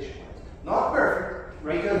intonation. Not perfect,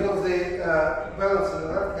 right, because of the balance on the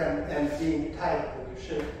left hand and being tight with your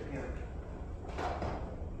shift. Yeah.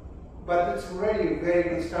 but it's already a very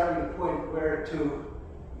good starting point where to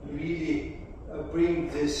really bring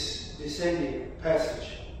this descending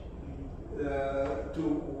passage to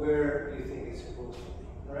where you think it's supposed to be.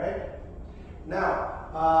 All right?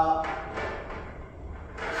 Now,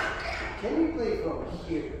 can you play from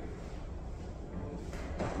here?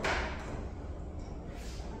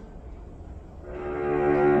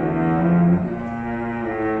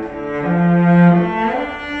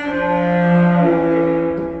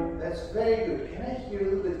 That's very good. Can I hear a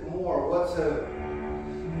little bit more? What's a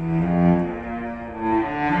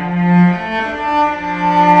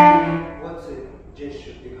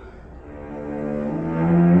gesture behind?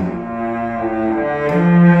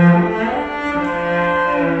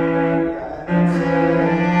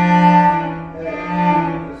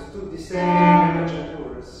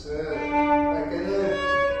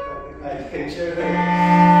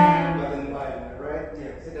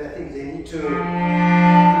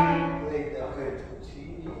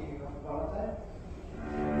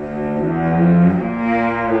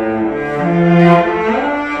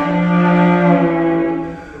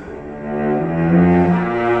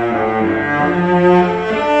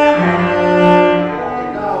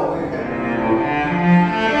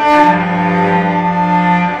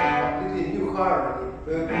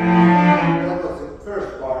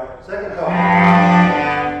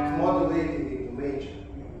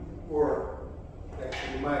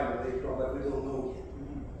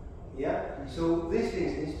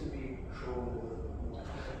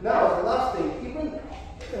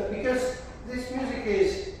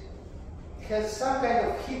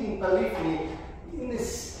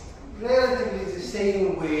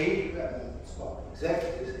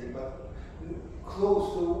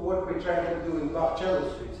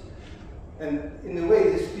 And in a way,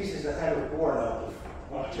 these pieces are kind of born out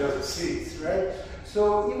of cello seeds, right?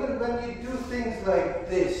 So even when you do things like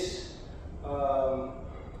this,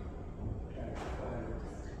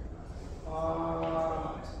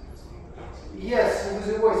 yes, with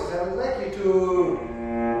the voices, I would like you to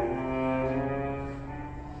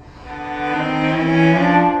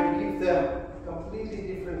give them completely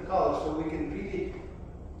different colors so we can really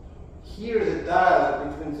hear the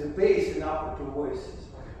dialogue between the bass and upper two voices.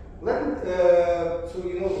 Let me, so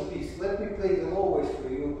you know the piece. Let me play the low voice for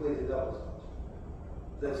you. You play the double tones.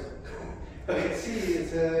 That's it. Okay, see,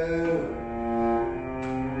 it's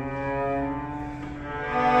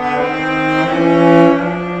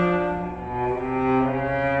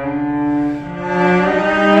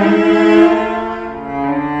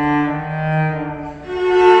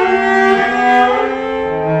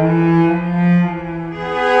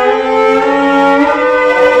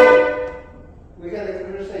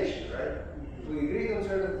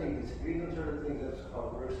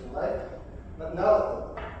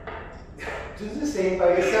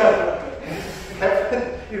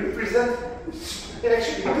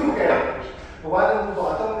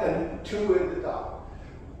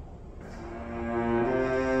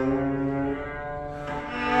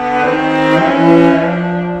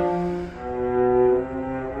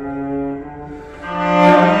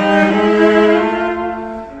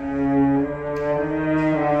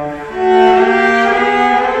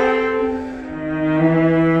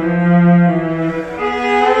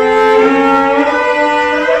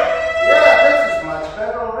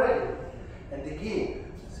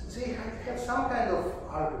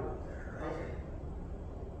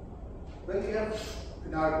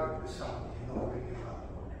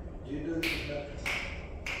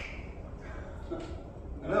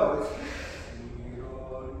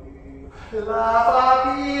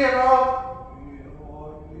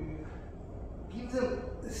give them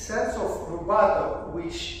a sense of rubato,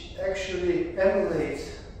 which actually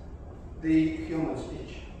emulates the human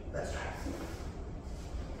speech. That's right.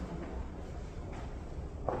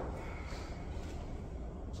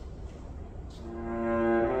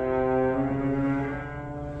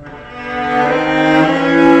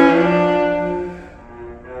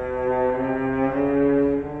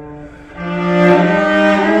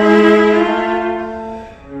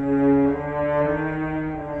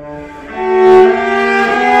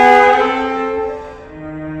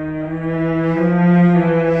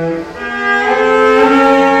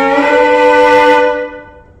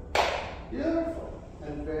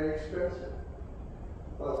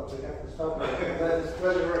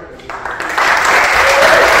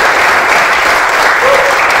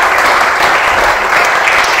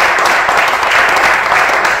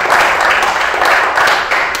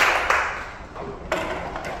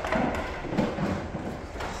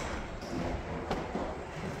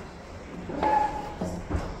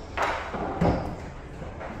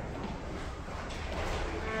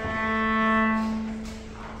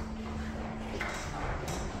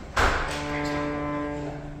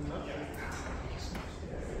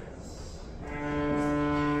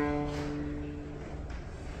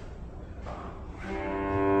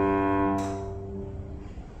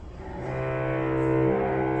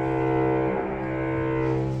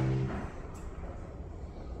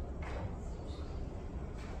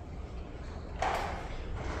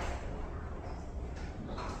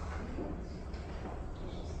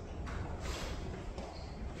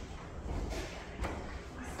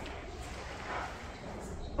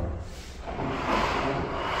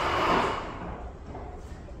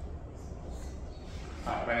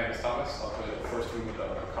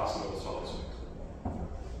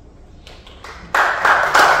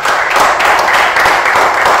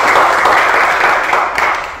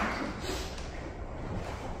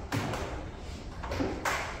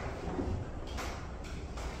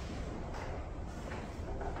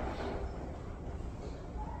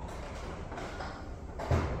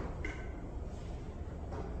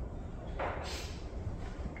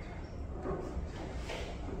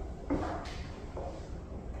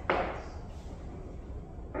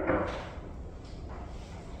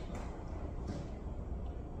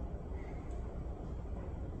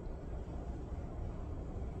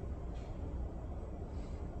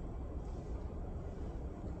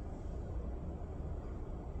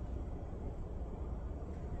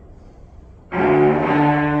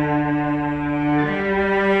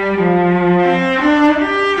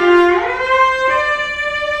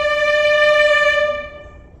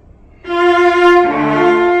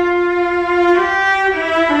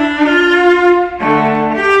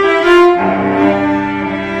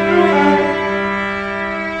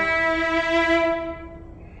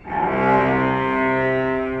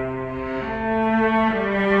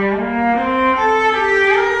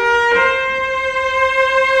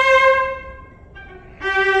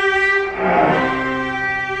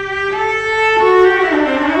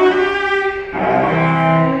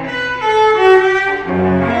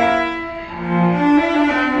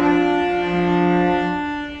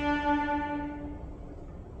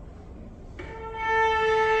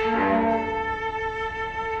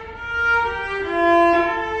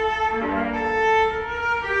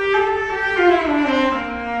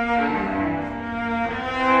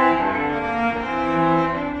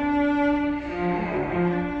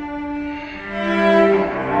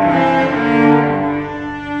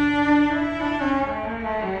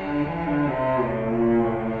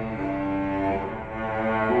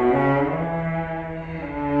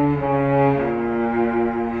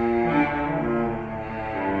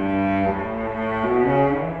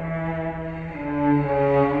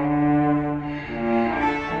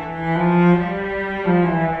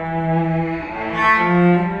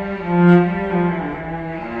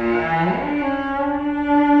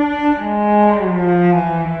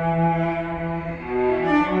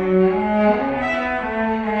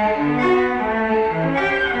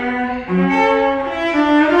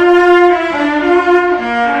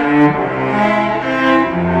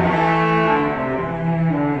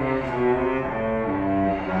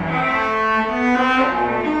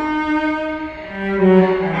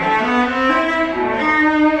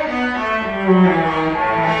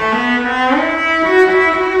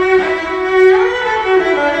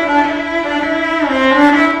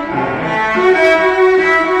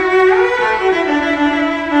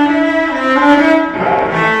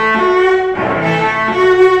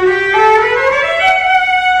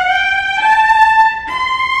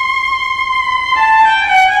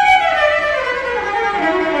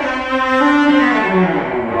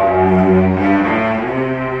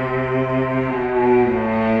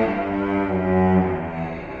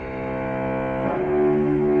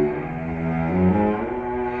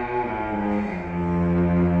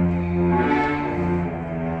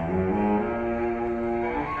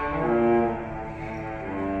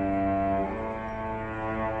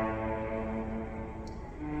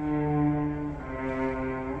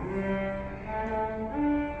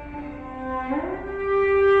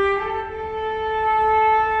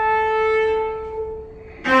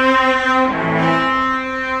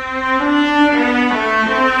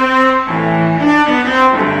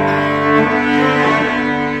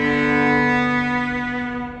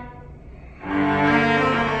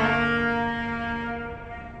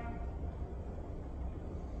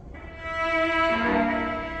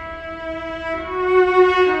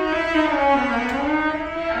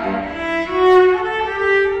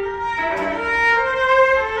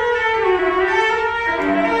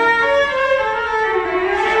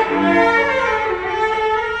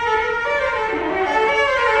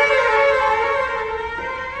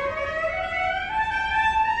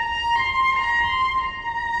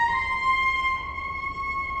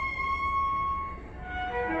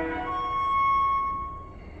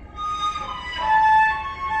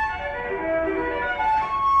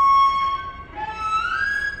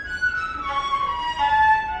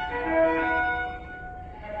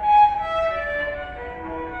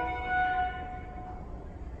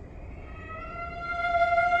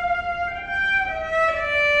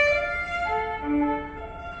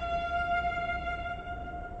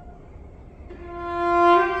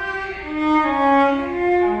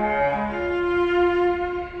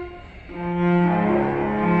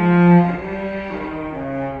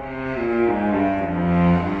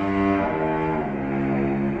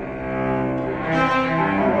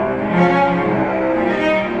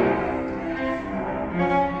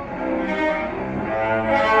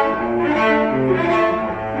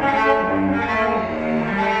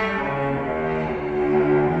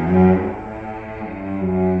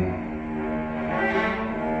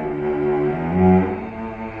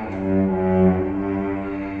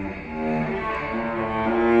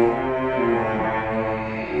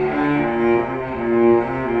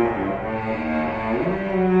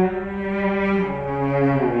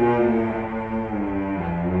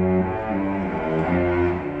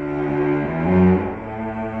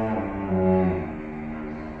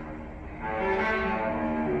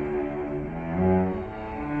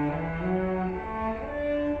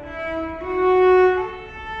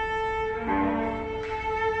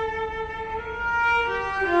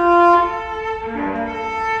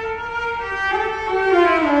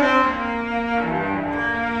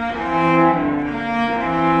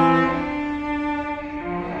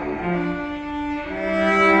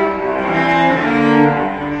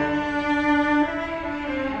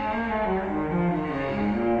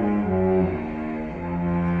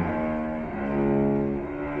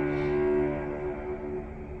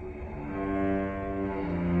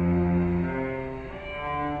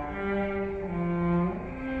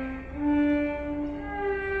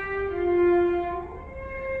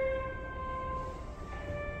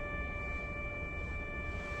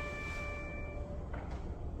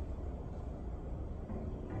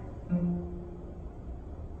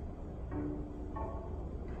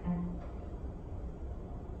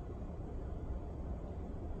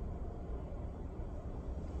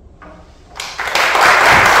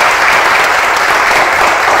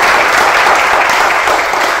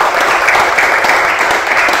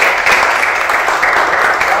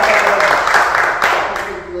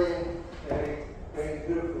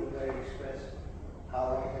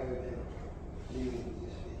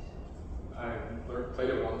 played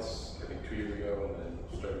it once, I think 2 years ago, and then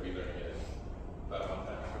started relearning it about a month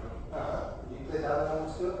and a half ago. You played other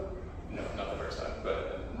ones too? No, not the first time, but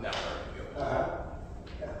now I'm learning the other.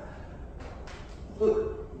 Yeah. Look,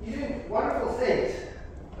 you're doing wonderful things,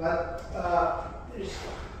 but there's,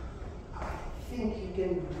 I think you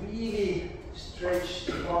can really stretch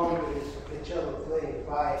the boundaries of the cello playing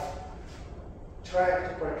by trying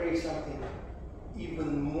to portray something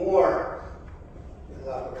even more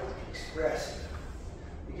elaborate, expressive.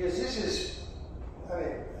 Because this is, I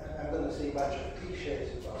mean, I'm going to say a bunch of cliches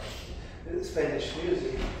about Spanish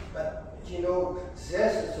music, but you know, the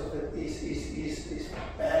essence of it is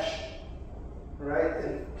passion, right?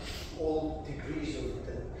 And all degrees of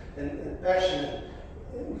it, and passion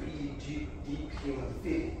and really deep human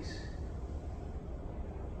feelings.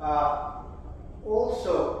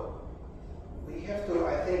 Also, we have to,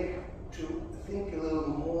 I think, to think a little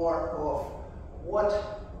more of what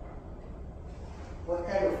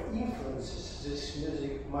kind of influences this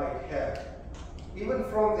music might have, even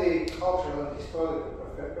from the cultural and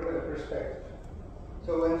historical perspective.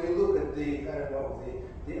 So when you look at the, I don't know,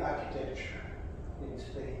 the architecture in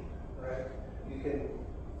Spain, right? You can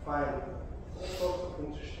find all sorts of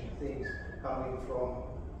interesting things coming from,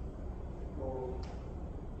 well,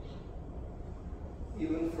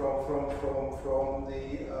 even from the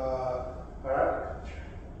Arabic culture,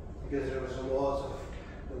 because there was lots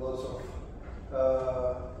of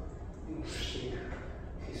interesting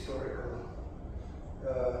historical,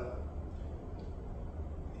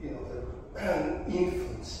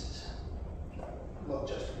 influences, not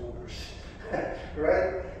just wars,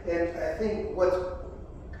 right? And I think what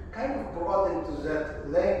kind of brought into that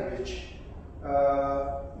language,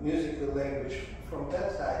 musical language from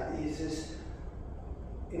that side is this.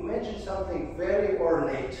 Imagine something very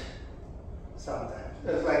ornate sometimes.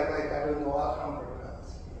 It's like I don't know, Alhambra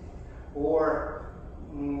bells. Or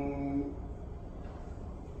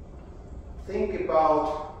think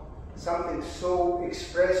about something so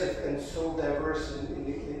expressive and so diverse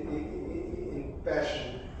in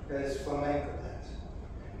passion as flamenco dance.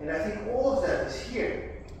 And I think all of that is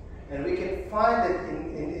here. And we can find it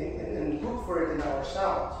and look for it in our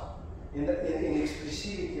sounds, in the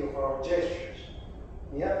expressivity of our gestures.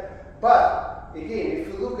 Yeah, but again, if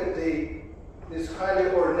you look at this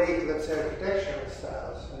highly ornate, let's say, architectural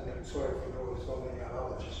styles, and I'm sorry for those so many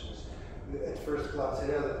analogies at first glance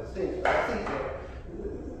irrelevant things, but I think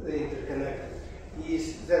they're interconnected. Is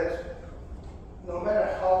that no matter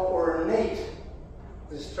how ornate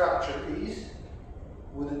the structure is,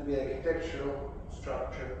 would it be architectural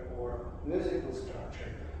structure or musical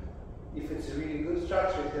structure? If it's a really good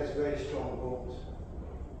structure, it has very strong bones.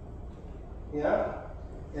 Yeah.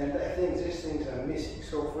 And I think these things are missing.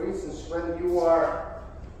 So, for instance, when you are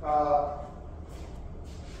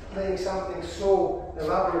playing something so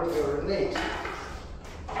elaborate or ornate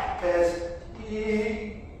as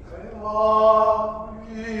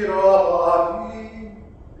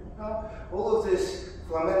all of this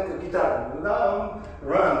flamenco guitar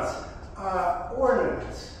runs are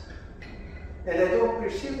ornaments. And I don't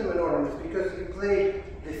perceive them as ornaments because you play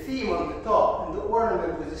the theme on the top and the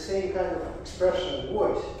ornament with the same kind of expression and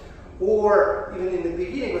voice. Or even in the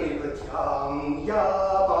beginning when you play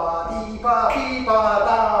ya ba di ba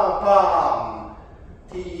da bam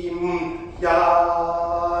tim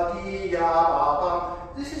ya di ya ba bam.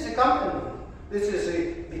 This is accompaniment. This is a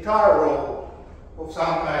guitar roll of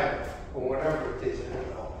some kind, or whatever it is, I don't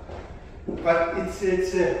know. But it's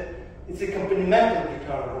a accompanimental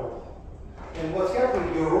guitar roll. And what's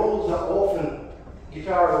happening, your rolls are often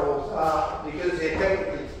guitar rolls because they're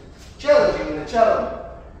technically challenging in the cello.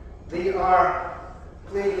 They are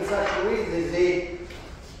played in such a way that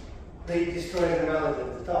they destroy the melody at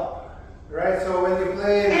the top. Right? So when you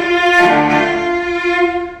play,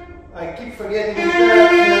 I keep forgetting that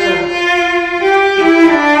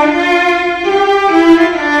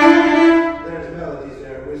there's melodies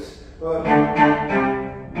there with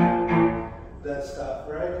that stuff,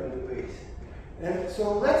 right? In the bass. And so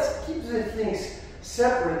let's keep the things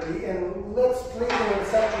separately and let's play them in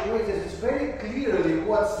such a way that it's very clearly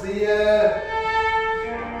what's the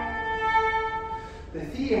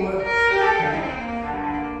theme and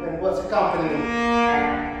what's accompanying.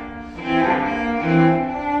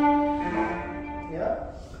 Yeah?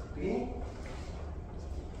 B?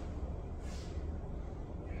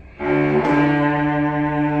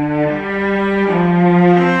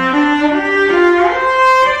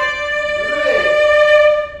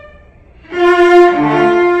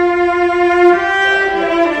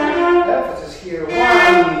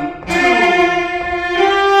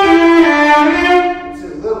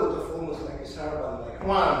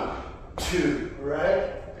 One, two. 2,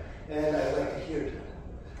 right? And I'd like to hear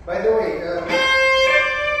that. By the way,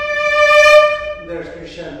 there's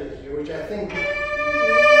crescendo here, which I think you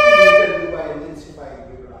can do by intensifying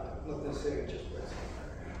vibrato, not necessarily just pressing.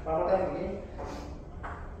 One more time again.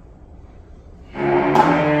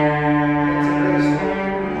 That's a very slow.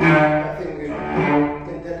 I think we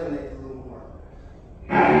can detonate a little more.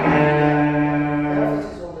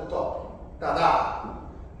 Emphasis on the top. Da-da.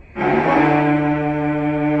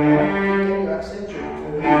 Can you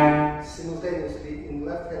accentuate simultaneously in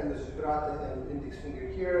left hand with vibrato and index finger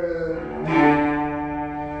here?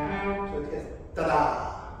 So it has ta-da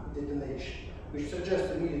detonation, which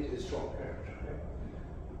suggests immediately a strong character.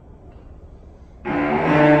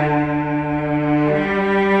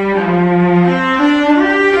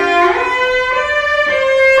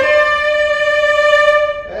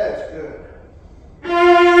 That's good.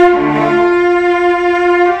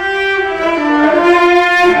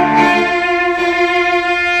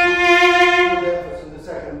 Put emphasis in the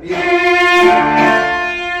second beat.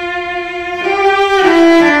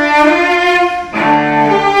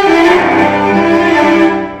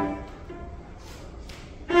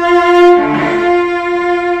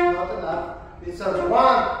 Not enough. It sounds 1.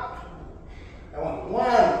 I want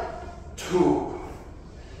 1, 2.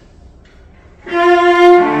 Let's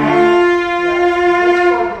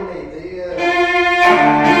coordinate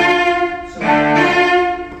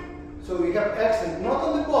so we have accent not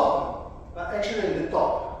on the bottom, but actually in the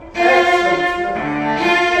top. Accent, accent.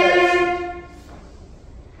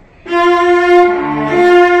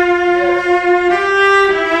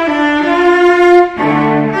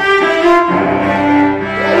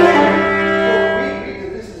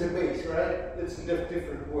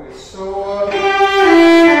 Different voice. So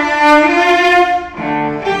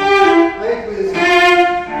played with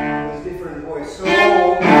different voice. So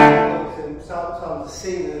sound the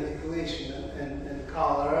same in articulation and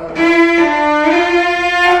color.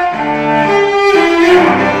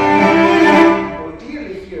 We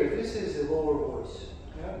clearly hear this is a lower voice.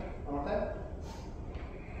 Yeah, one more time.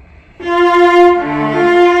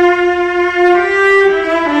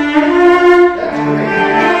 That's great.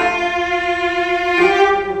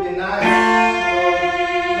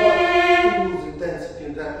 Intensity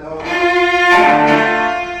in that note.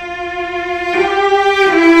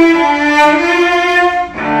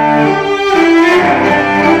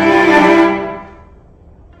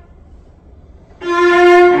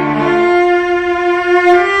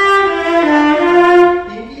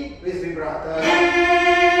 Pinky with vibrato.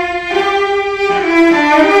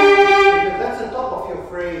 Because that's the top of your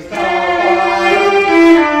phrase.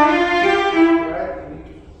 Right? You need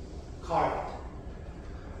to carve it.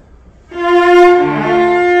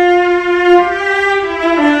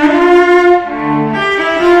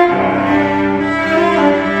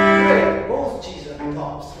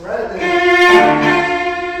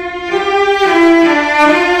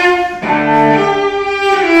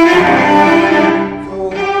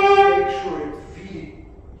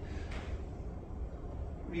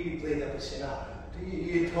 Really play that with Sinatra.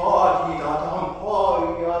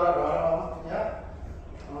 Yeah?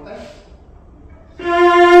 One more time.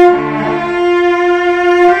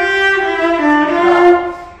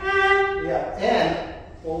 Yeah, and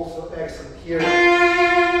also accent here.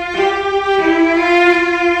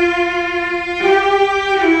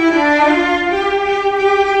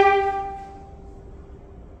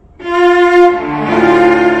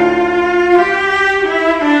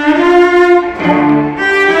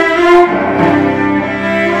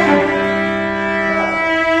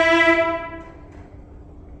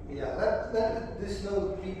 Let this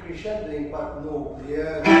note be crescendoing, but no.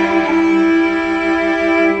 Yeah.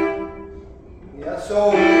 Yeah,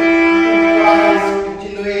 so it implies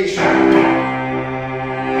continuation.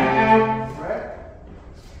 Right?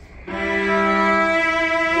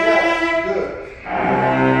 Yeah, good.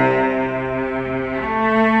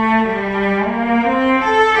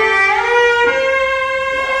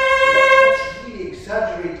 Let's really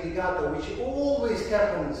exaggerate legato, which always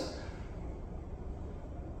happens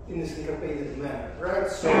in a syncopated manner, right?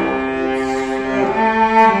 So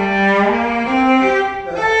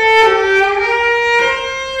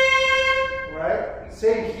right?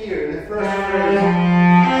 Same here in the first phrase.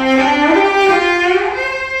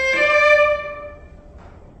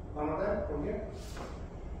 One more time from here.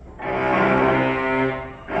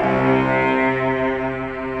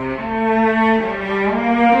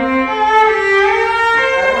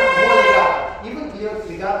 Even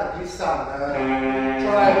legato, please sound.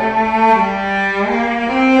 Try.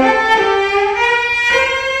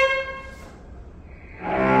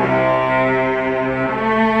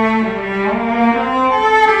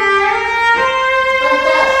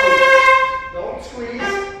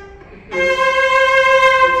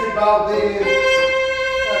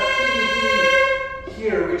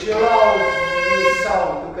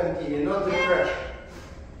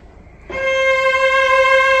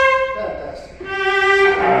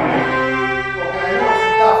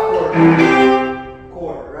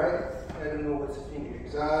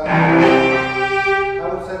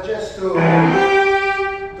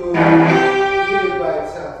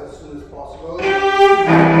 as soon as possible.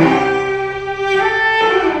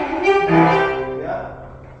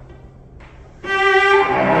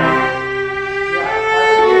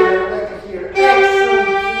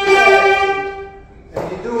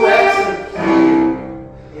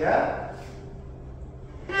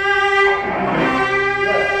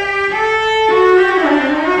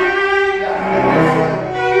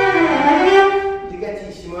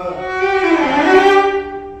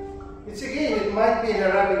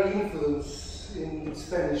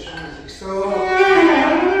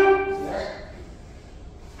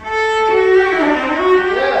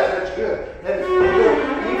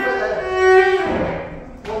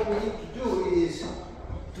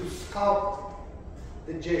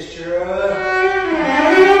 The gesture.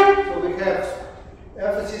 So we have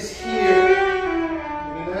emphasis here.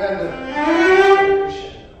 And then the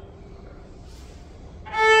crescendo.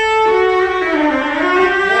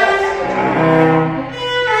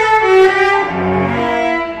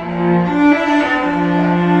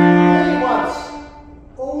 Only once.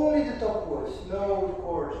 Only the top voice. No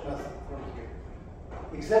chords, nothing from here.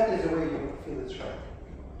 Exactly the way you feel it's right.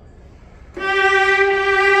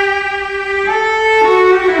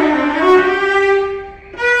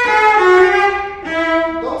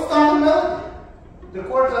 The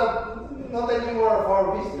chords are not anymore of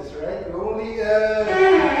our business, right? We only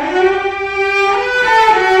yeah.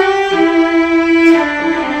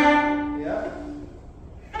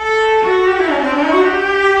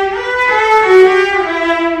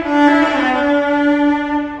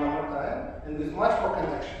 One more time, and with much more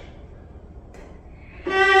connection.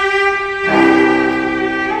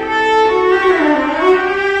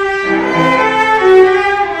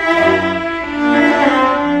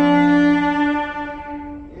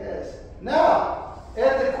 Now,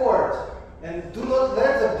 add the chord, and do not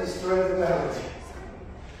let them destroy the melody.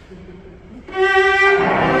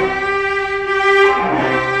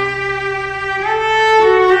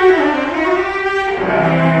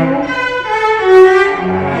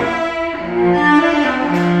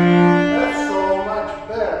 That's so much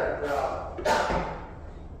better, bravo.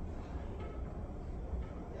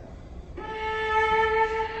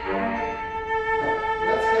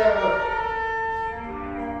 Let's have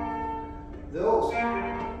those a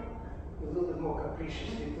little bit more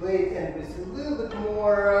capriciously played and with a little bit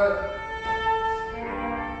more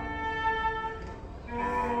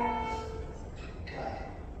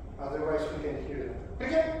otherwise we can hear them.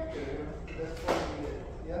 Okay? That's what we did.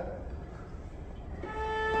 Yeah?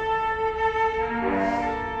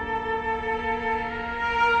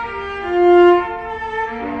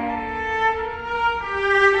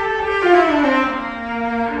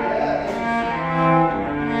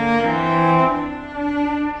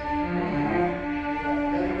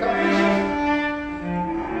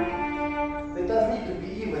 It doesn't need to be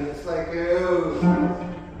even, it's like, yeah?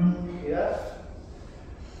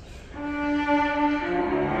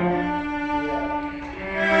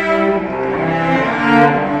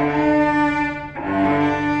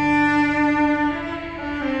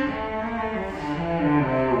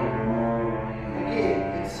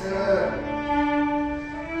 Again,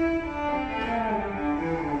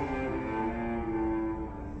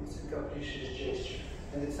 it's a capricious gesture,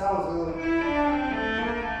 and it sounds a little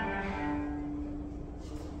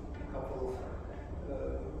couple of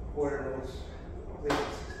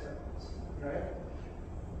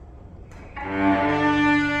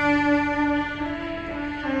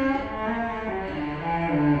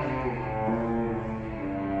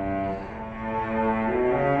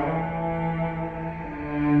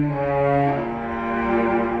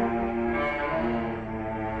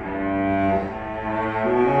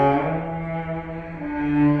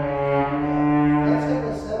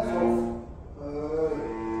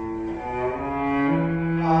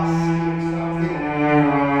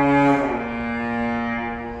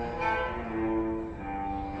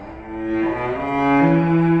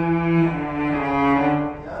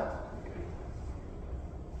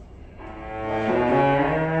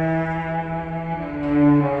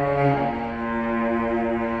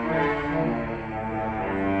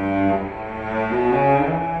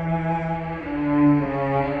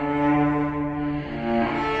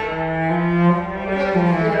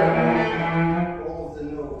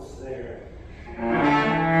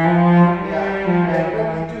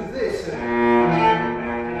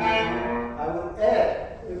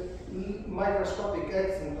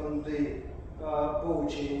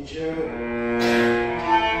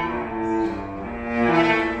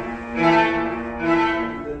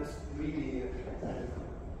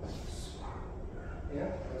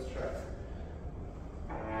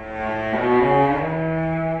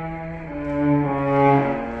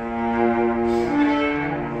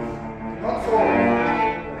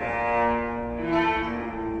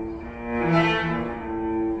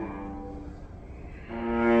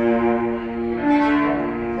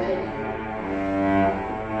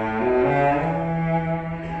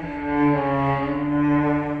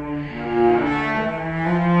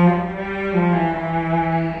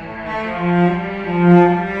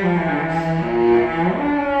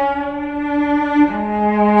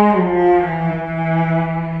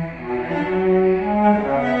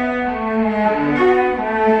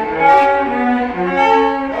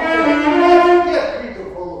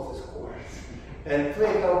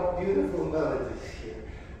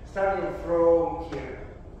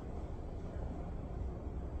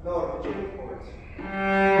No arpeggiating chords.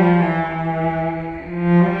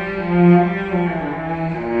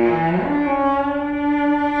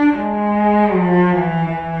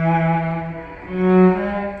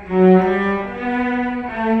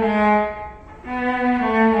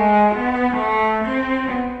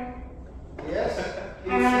 Yes,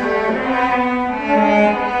 it's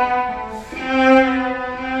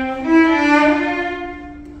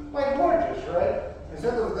quite gorgeous, right?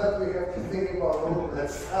 Instead of that, we have to think about all of that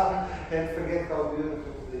stuff and forget how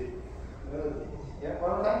beautiful the melody is. Yeah,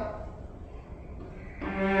 one more time.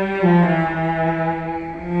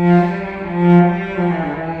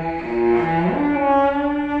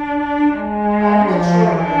 I'm not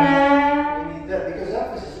sure we need that because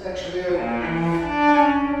emphasis is actually on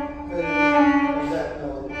that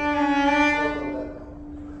note, not on that note.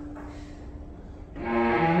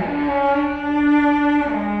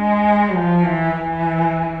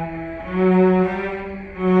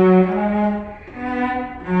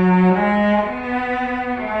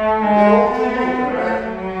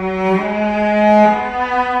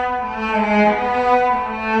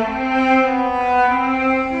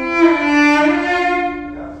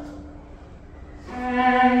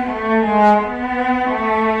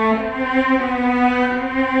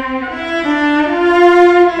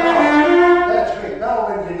 That's great. Now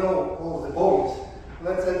when you know all the bones,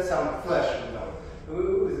 let's add some flesh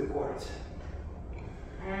with the chords.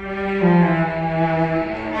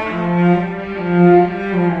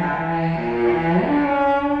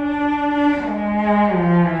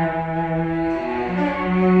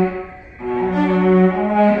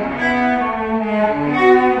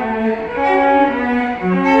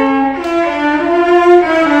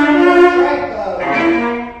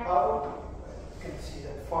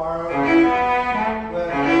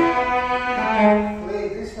 Play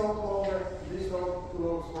this note longer, this note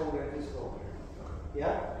goes longer, this longer.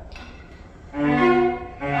 Yeah?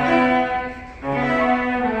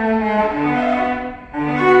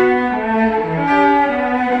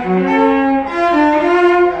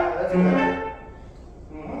 Yeah, that's better.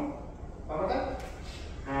 One more time.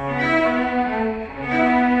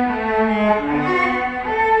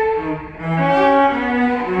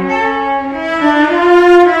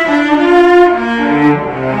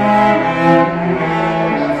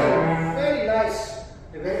 That's a very nice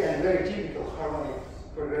and very typical harmonic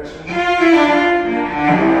progression. I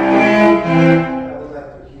would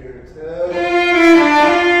like to hear it.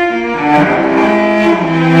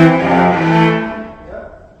 Yeah.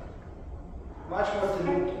 Much more to do.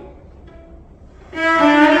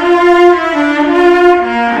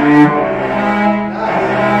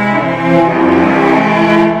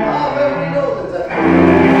 Well, we know that's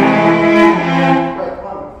quite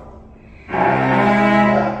wonderful.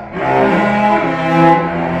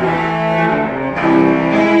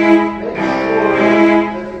 Make sure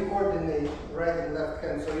that you coordinate right and left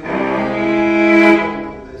hand so you don't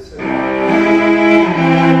do this.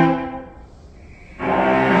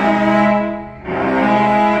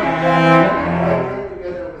 Right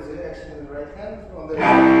together with the action in the right hand on the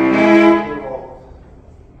roll.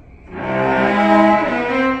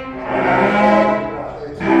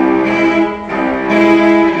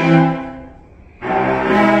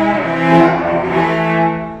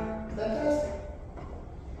 Fantastic.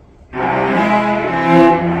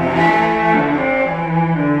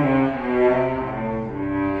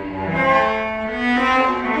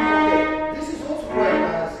 Okay, this is also quite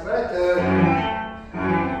nice, right?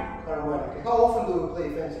 Harmonic. How often do we play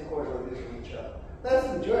fancy chords like this with each other? Let's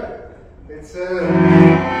enjoy it. It's I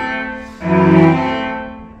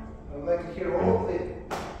would like to hear all of the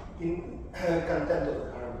content of the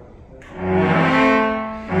harmony.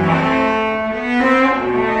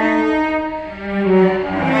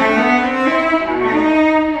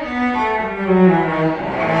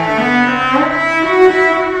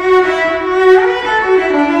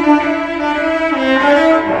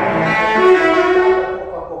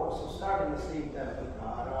 So start in the same tempo.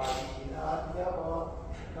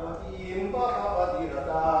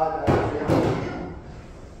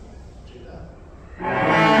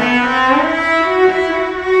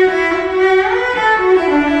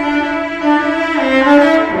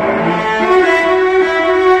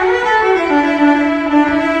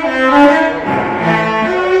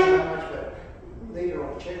 Later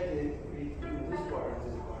on, check the in this part and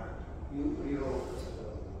this part. You reroll this.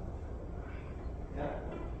 Yeah?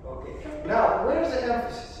 Okay. Now, where's the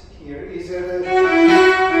emphasis here? Is it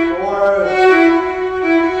or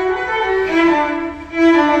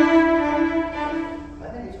I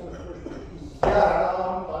think it's on the first one.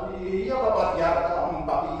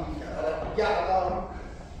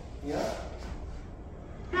 Yeah?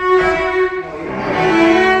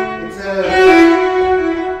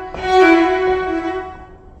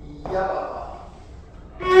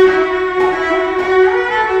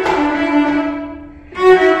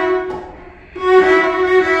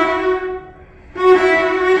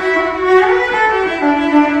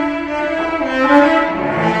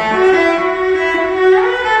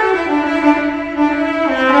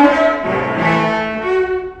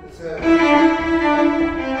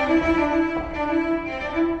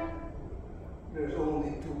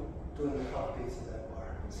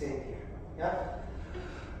 same here. Yeah?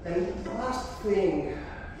 And the last thing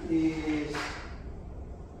is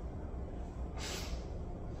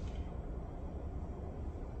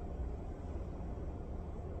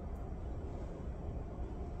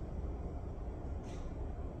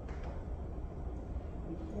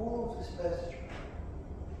all of this passage.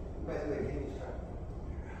 By the way, can you start?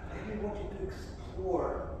 I really want you to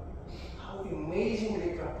explore how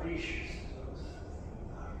amazingly capricious those things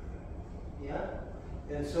are. Yeah?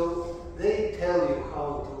 And so they tell you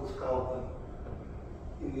how to sculpt them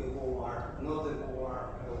in the whole art, not the whole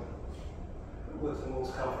art, what's the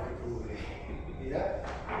most comfortable way. Yeah?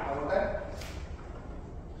 Okay?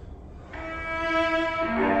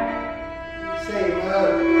 Say,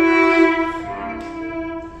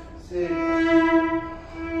 say,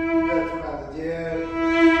 that's not there.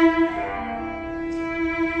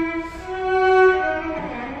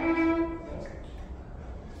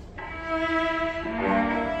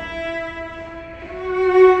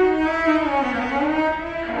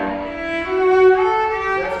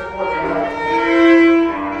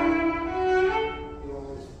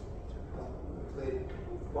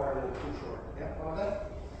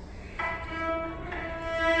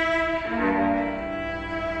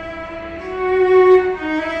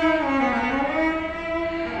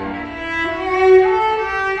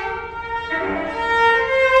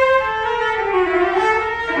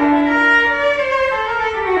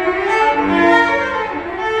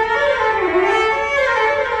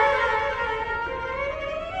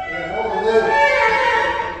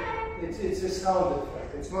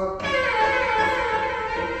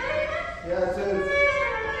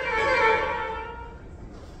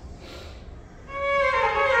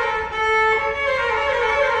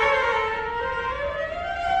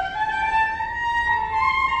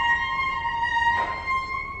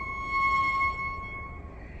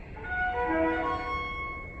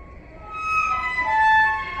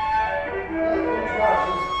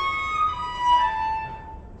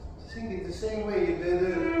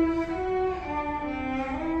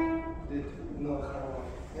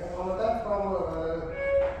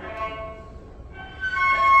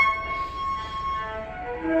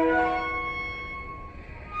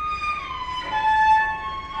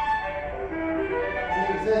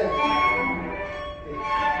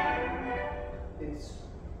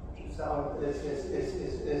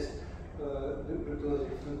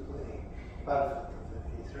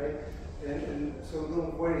 So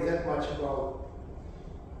don't worry that much about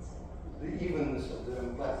the evenness of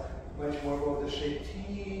them, but much more about the shape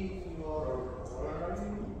T or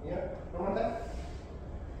yeah, remember that?